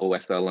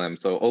OUOSLM.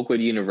 So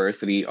Oakwood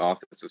University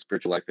Office of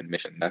Spiritual Life and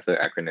Mission. That's the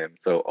acronym.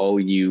 So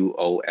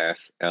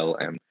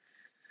OUOSLM.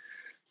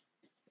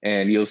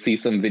 And you'll see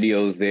some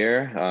videos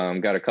there.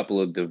 Got a couple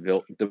of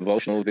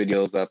devotional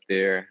videos up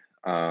there.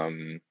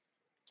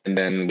 And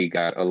then we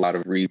got a lot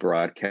of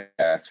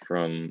rebroadcasts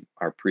from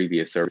our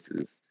previous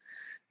services.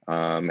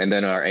 And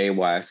then our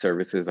AY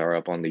services are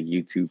up on the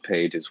YouTube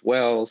page as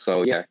well.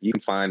 So yeah, you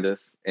can find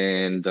us.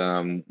 And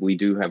we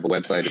do have a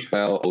website as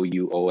well,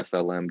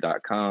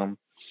 ouoslm.com.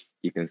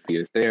 You can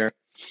see us there.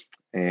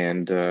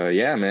 And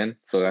yeah, man.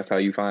 So that's how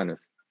you find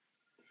us.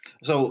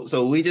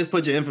 So we just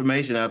put your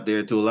information out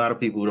there to a lot of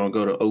people who don't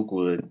go to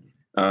Oakwood.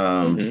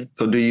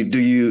 So do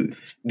you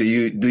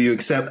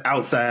accept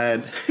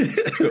outside?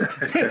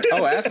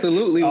 Oh,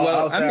 absolutely.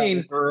 Well, I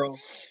mean, referrals?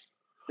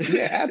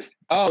 yeah.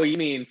 Oh, you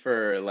mean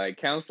for like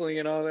counseling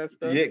and all that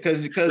stuff? Yeah,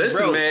 because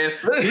listen, bro, man,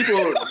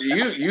 people,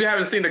 you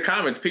haven't seen the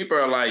comments. People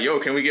are like, "Yo,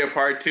 can we get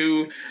part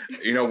 2?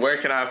 You know, where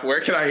can I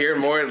hear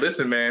more?"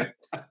 Listen, man,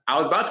 I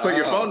was about to put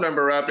your phone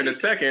number up in a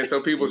second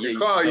so people can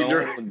call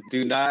you.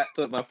 Do not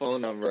put my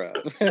phone number up.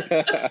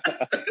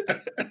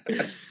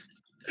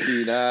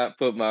 Do not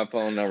put my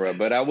phone number up.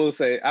 But I will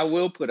say I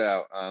will put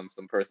out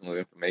some personal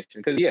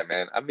information because yeah,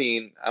 man. I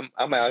mean,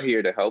 I'm out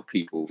here to help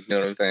people. You know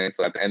what I'm saying?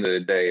 So at the end of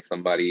the day, if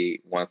somebody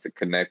wants to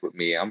connect with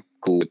me, I'm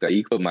cool with that.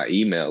 You can put my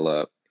email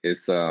up.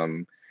 It's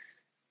acpileggi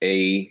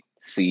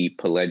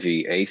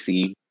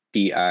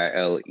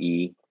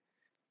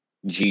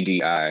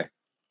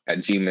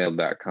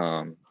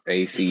acpileggi@gmail.com.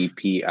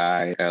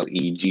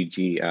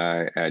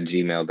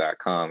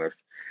 acpileggi@gmail.com. If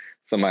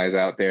somebody's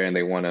out there and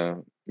they want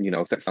to,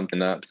 set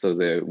something up so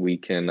that we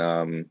can,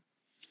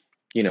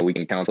 we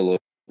can counsel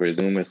over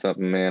Zoom or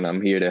something, man,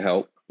 I'm here to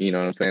help. You know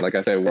what I'm saying? Like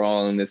I said, we're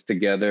all in this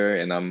together,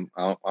 and I'm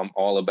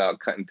all about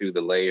cutting through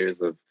the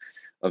layers of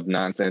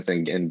nonsense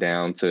and getting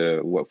down to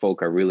what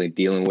folk are really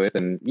dealing with.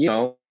 And,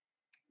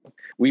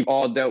 we've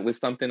all dealt with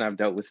something. I've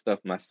dealt with stuff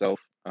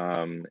myself,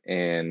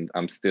 and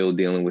I'm still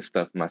dealing with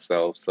stuff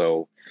myself.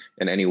 So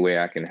in any way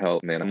I can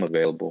help, man, I'm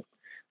available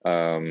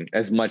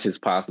as much as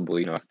possible.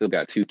 I still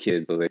got 2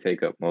 kids, so they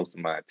take up most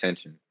of my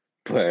attention.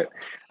 But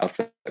I'll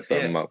set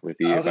something up with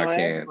you if I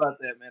can. Ask about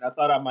that, man. I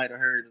thought I might have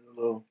heard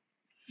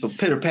some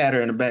pitter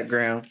patter in the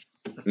background.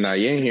 No,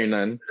 you ain't hear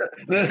nothing.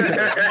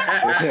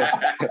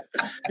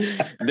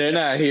 They're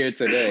not here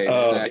today.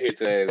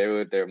 They're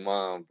with their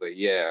mom. But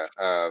yeah,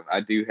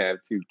 I do have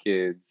 2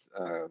 kids,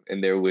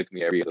 and they're with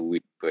me every other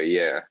week. But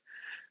yeah,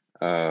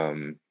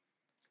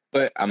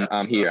 but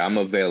I'm here. I'm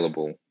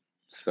available.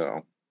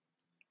 So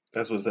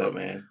that's what's up,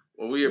 man.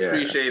 Well, we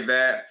appreciate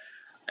that.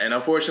 And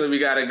unfortunately, we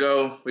gotta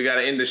go. We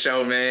gotta end the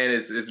show, man.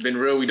 It's been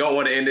real. We don't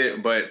want to end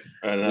it, but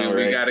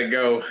we gotta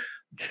go.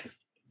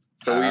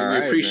 So we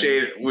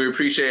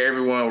appreciate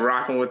everyone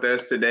rocking with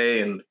us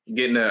today and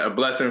getting a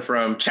blessing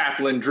from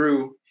Chaplain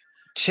Drew.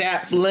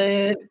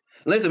 Chaplain,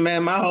 listen,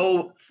 man, my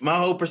whole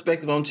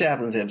perspective on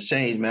chaplains have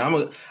changed,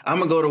 man. I'm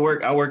gonna go to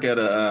work. I work at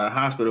a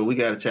hospital. We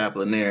got a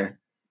chaplain there,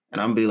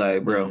 and I'm gonna be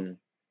like, bro,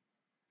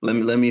 let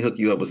me hook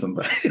you up with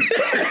somebody,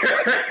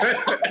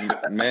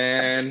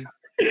 man.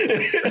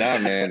 Nah,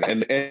 man,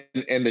 and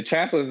the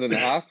chaplains in the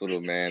hospital,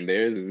 man,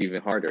 theirs is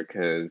even harder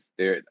because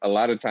they're a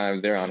lot of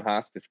times they're on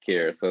hospice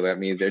care, so that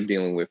means they're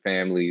dealing with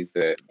families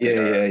that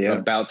are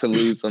about to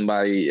lose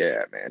somebody.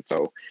 Yeah, man.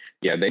 So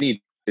yeah, they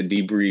need to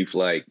debrief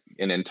like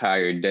an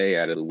entire day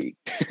out of the week.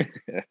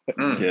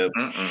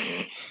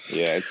 Yeah,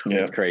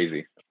 it's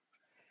crazy.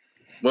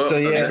 Well,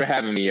 so thanks for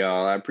having me,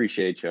 y'all. I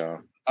appreciate y'all.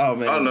 Oh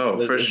man, oh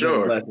no, for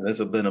sure.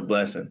 It's been a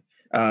blessing.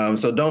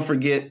 So don't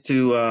forget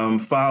to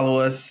follow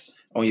us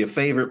on your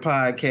favorite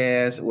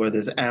podcast, whether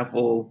it's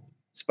Apple,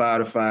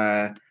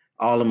 Spotify,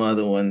 all them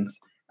other ones,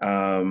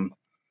 and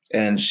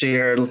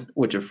share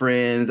with your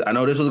friends. I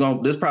know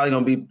this probably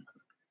gonna be.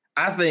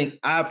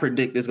 I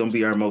predict this is gonna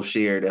be our most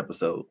shared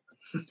episode.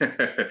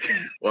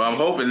 Well, I'm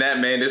hoping that,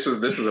 man. This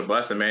was a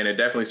blessing, man. It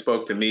definitely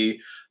spoke to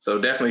me. So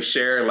definitely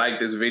share,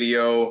 like this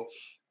video,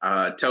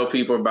 tell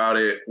people about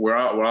it. We're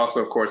also,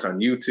 of course, on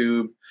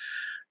YouTube,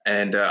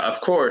 and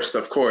of course,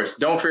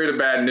 don't fear the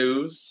bad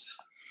news.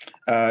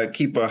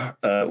 Keep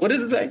what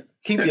does it say?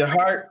 Keep your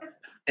heart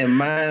and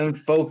mind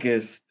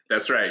focused.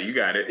 That's right. You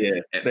got it.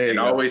 Yeah. And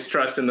always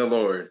trust in the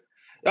Lord.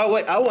 Oh,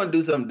 wait. I want to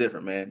do something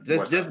different, man.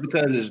 Just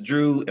because it's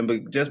Drew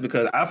and just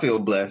because I feel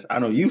blessed. I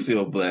know you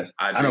feel blessed.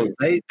 I know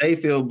they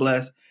feel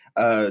blessed.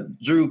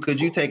 Drew, could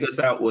you take us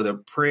out with a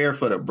prayer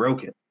for the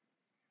broken?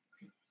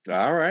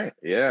 All right.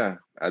 Yeah,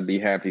 I'd be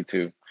happy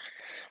to.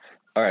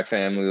 All right,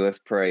 family, let's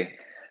pray.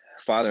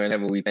 Father in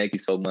heaven, we thank you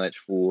so much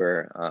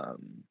for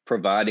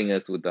providing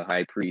us with the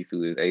high priest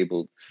who is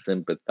able to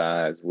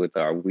sympathize with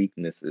our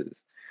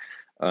weaknesses.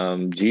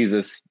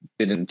 Jesus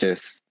didn't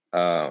just, he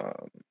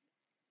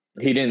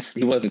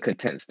wasn't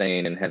content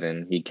staying in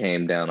heaven. He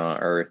came down on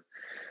earth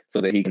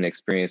so that he can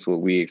experience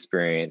what we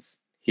experience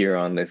here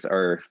on this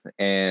earth.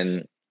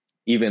 And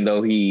even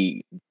though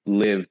he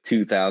lived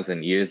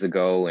 2,000 years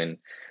ago and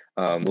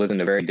was in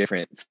a very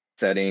different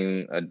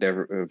setting, a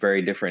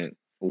very different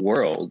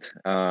world.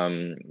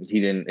 He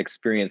didn't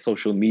experience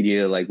social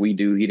media like we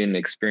do. He didn't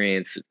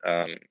experience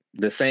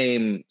the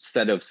same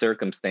set of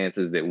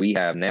circumstances that we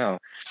have now.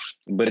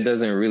 But it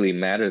doesn't really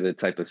matter the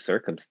type of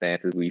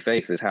circumstances we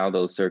face. It's how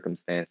those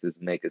circumstances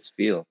make us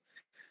feel.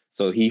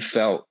 So he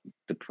felt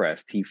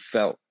depressed. He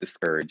felt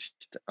discouraged.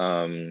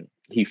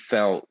 he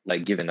felt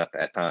like giving up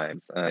at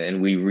times.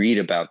 And we read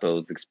about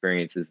those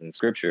experiences in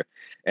scripture,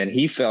 and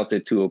he felt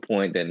it to a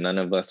point that none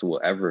of us will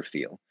ever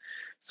feel.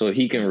 So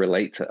he can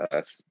relate to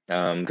us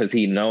because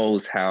he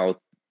knows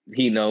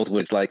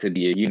what it's like to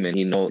be a human.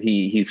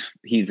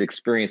 He's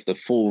experienced the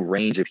full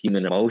range of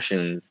human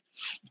emotions,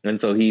 and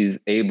so he's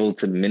able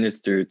to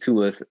minister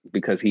to us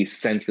because he's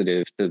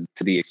sensitive to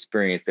the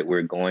experience that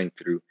we're going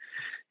through.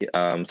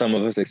 Some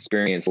of us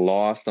experience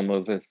loss. Some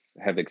of us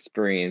have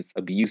experienced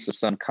abuse of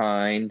some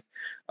kind,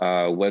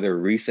 whether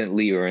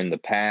recently or in the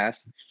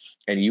past.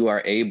 And you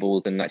are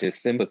able to not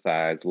just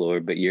sympathize,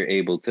 Lord, but you're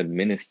able to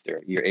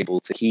minister. You're able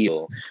to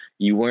heal.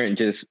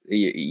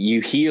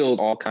 You healed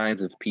all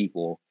kinds of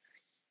people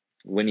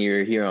when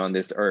you're here on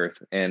this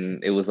earth,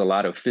 and it was a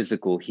lot of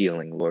physical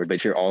healing, Lord,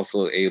 but you're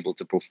also able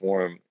to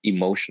perform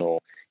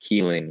emotional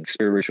healing,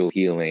 spiritual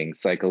healing,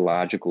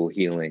 psychological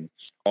healing.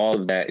 All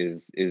of that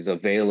is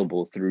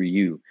available through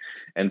you.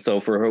 And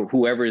so for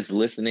whoever is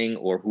listening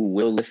or who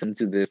will listen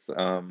to this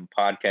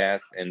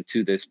podcast and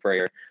to this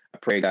prayer, I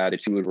pray, God,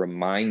 that you would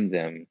remind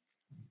them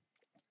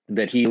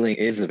that healing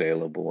is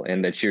available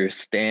and that you're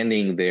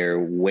standing there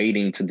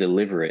waiting to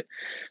deliver it.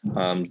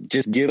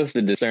 Just give us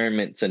the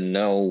discernment to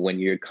know when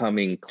you're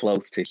coming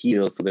close to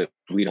heal so that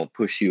we don't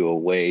push you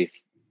away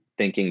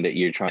thinking that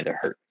you're trying to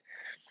hurt.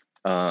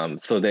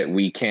 So that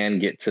we can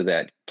get to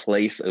that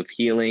place of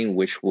healing,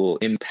 which will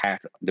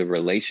impact the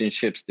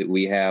relationships that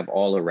we have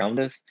all around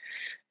us.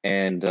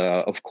 And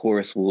of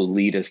course, will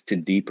lead us to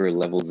deeper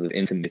levels of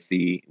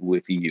intimacy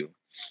with you.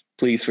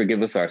 Please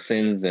forgive us our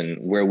sins and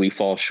where we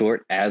fall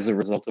short as a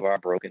result of our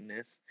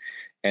brokenness,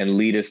 and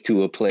lead us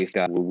to a place,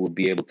 God, where we'll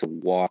be able to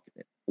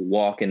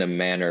walk in a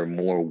manner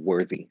more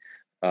worthy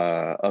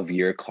of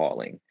your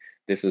calling.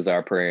 This is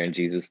our prayer in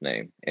Jesus'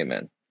 name.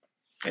 Amen.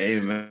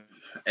 Amen.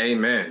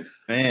 Amen.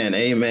 Man,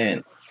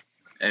 amen.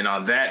 And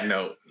on that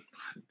note,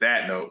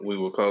 we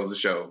will close the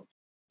show.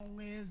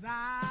 As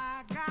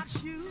I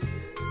got you.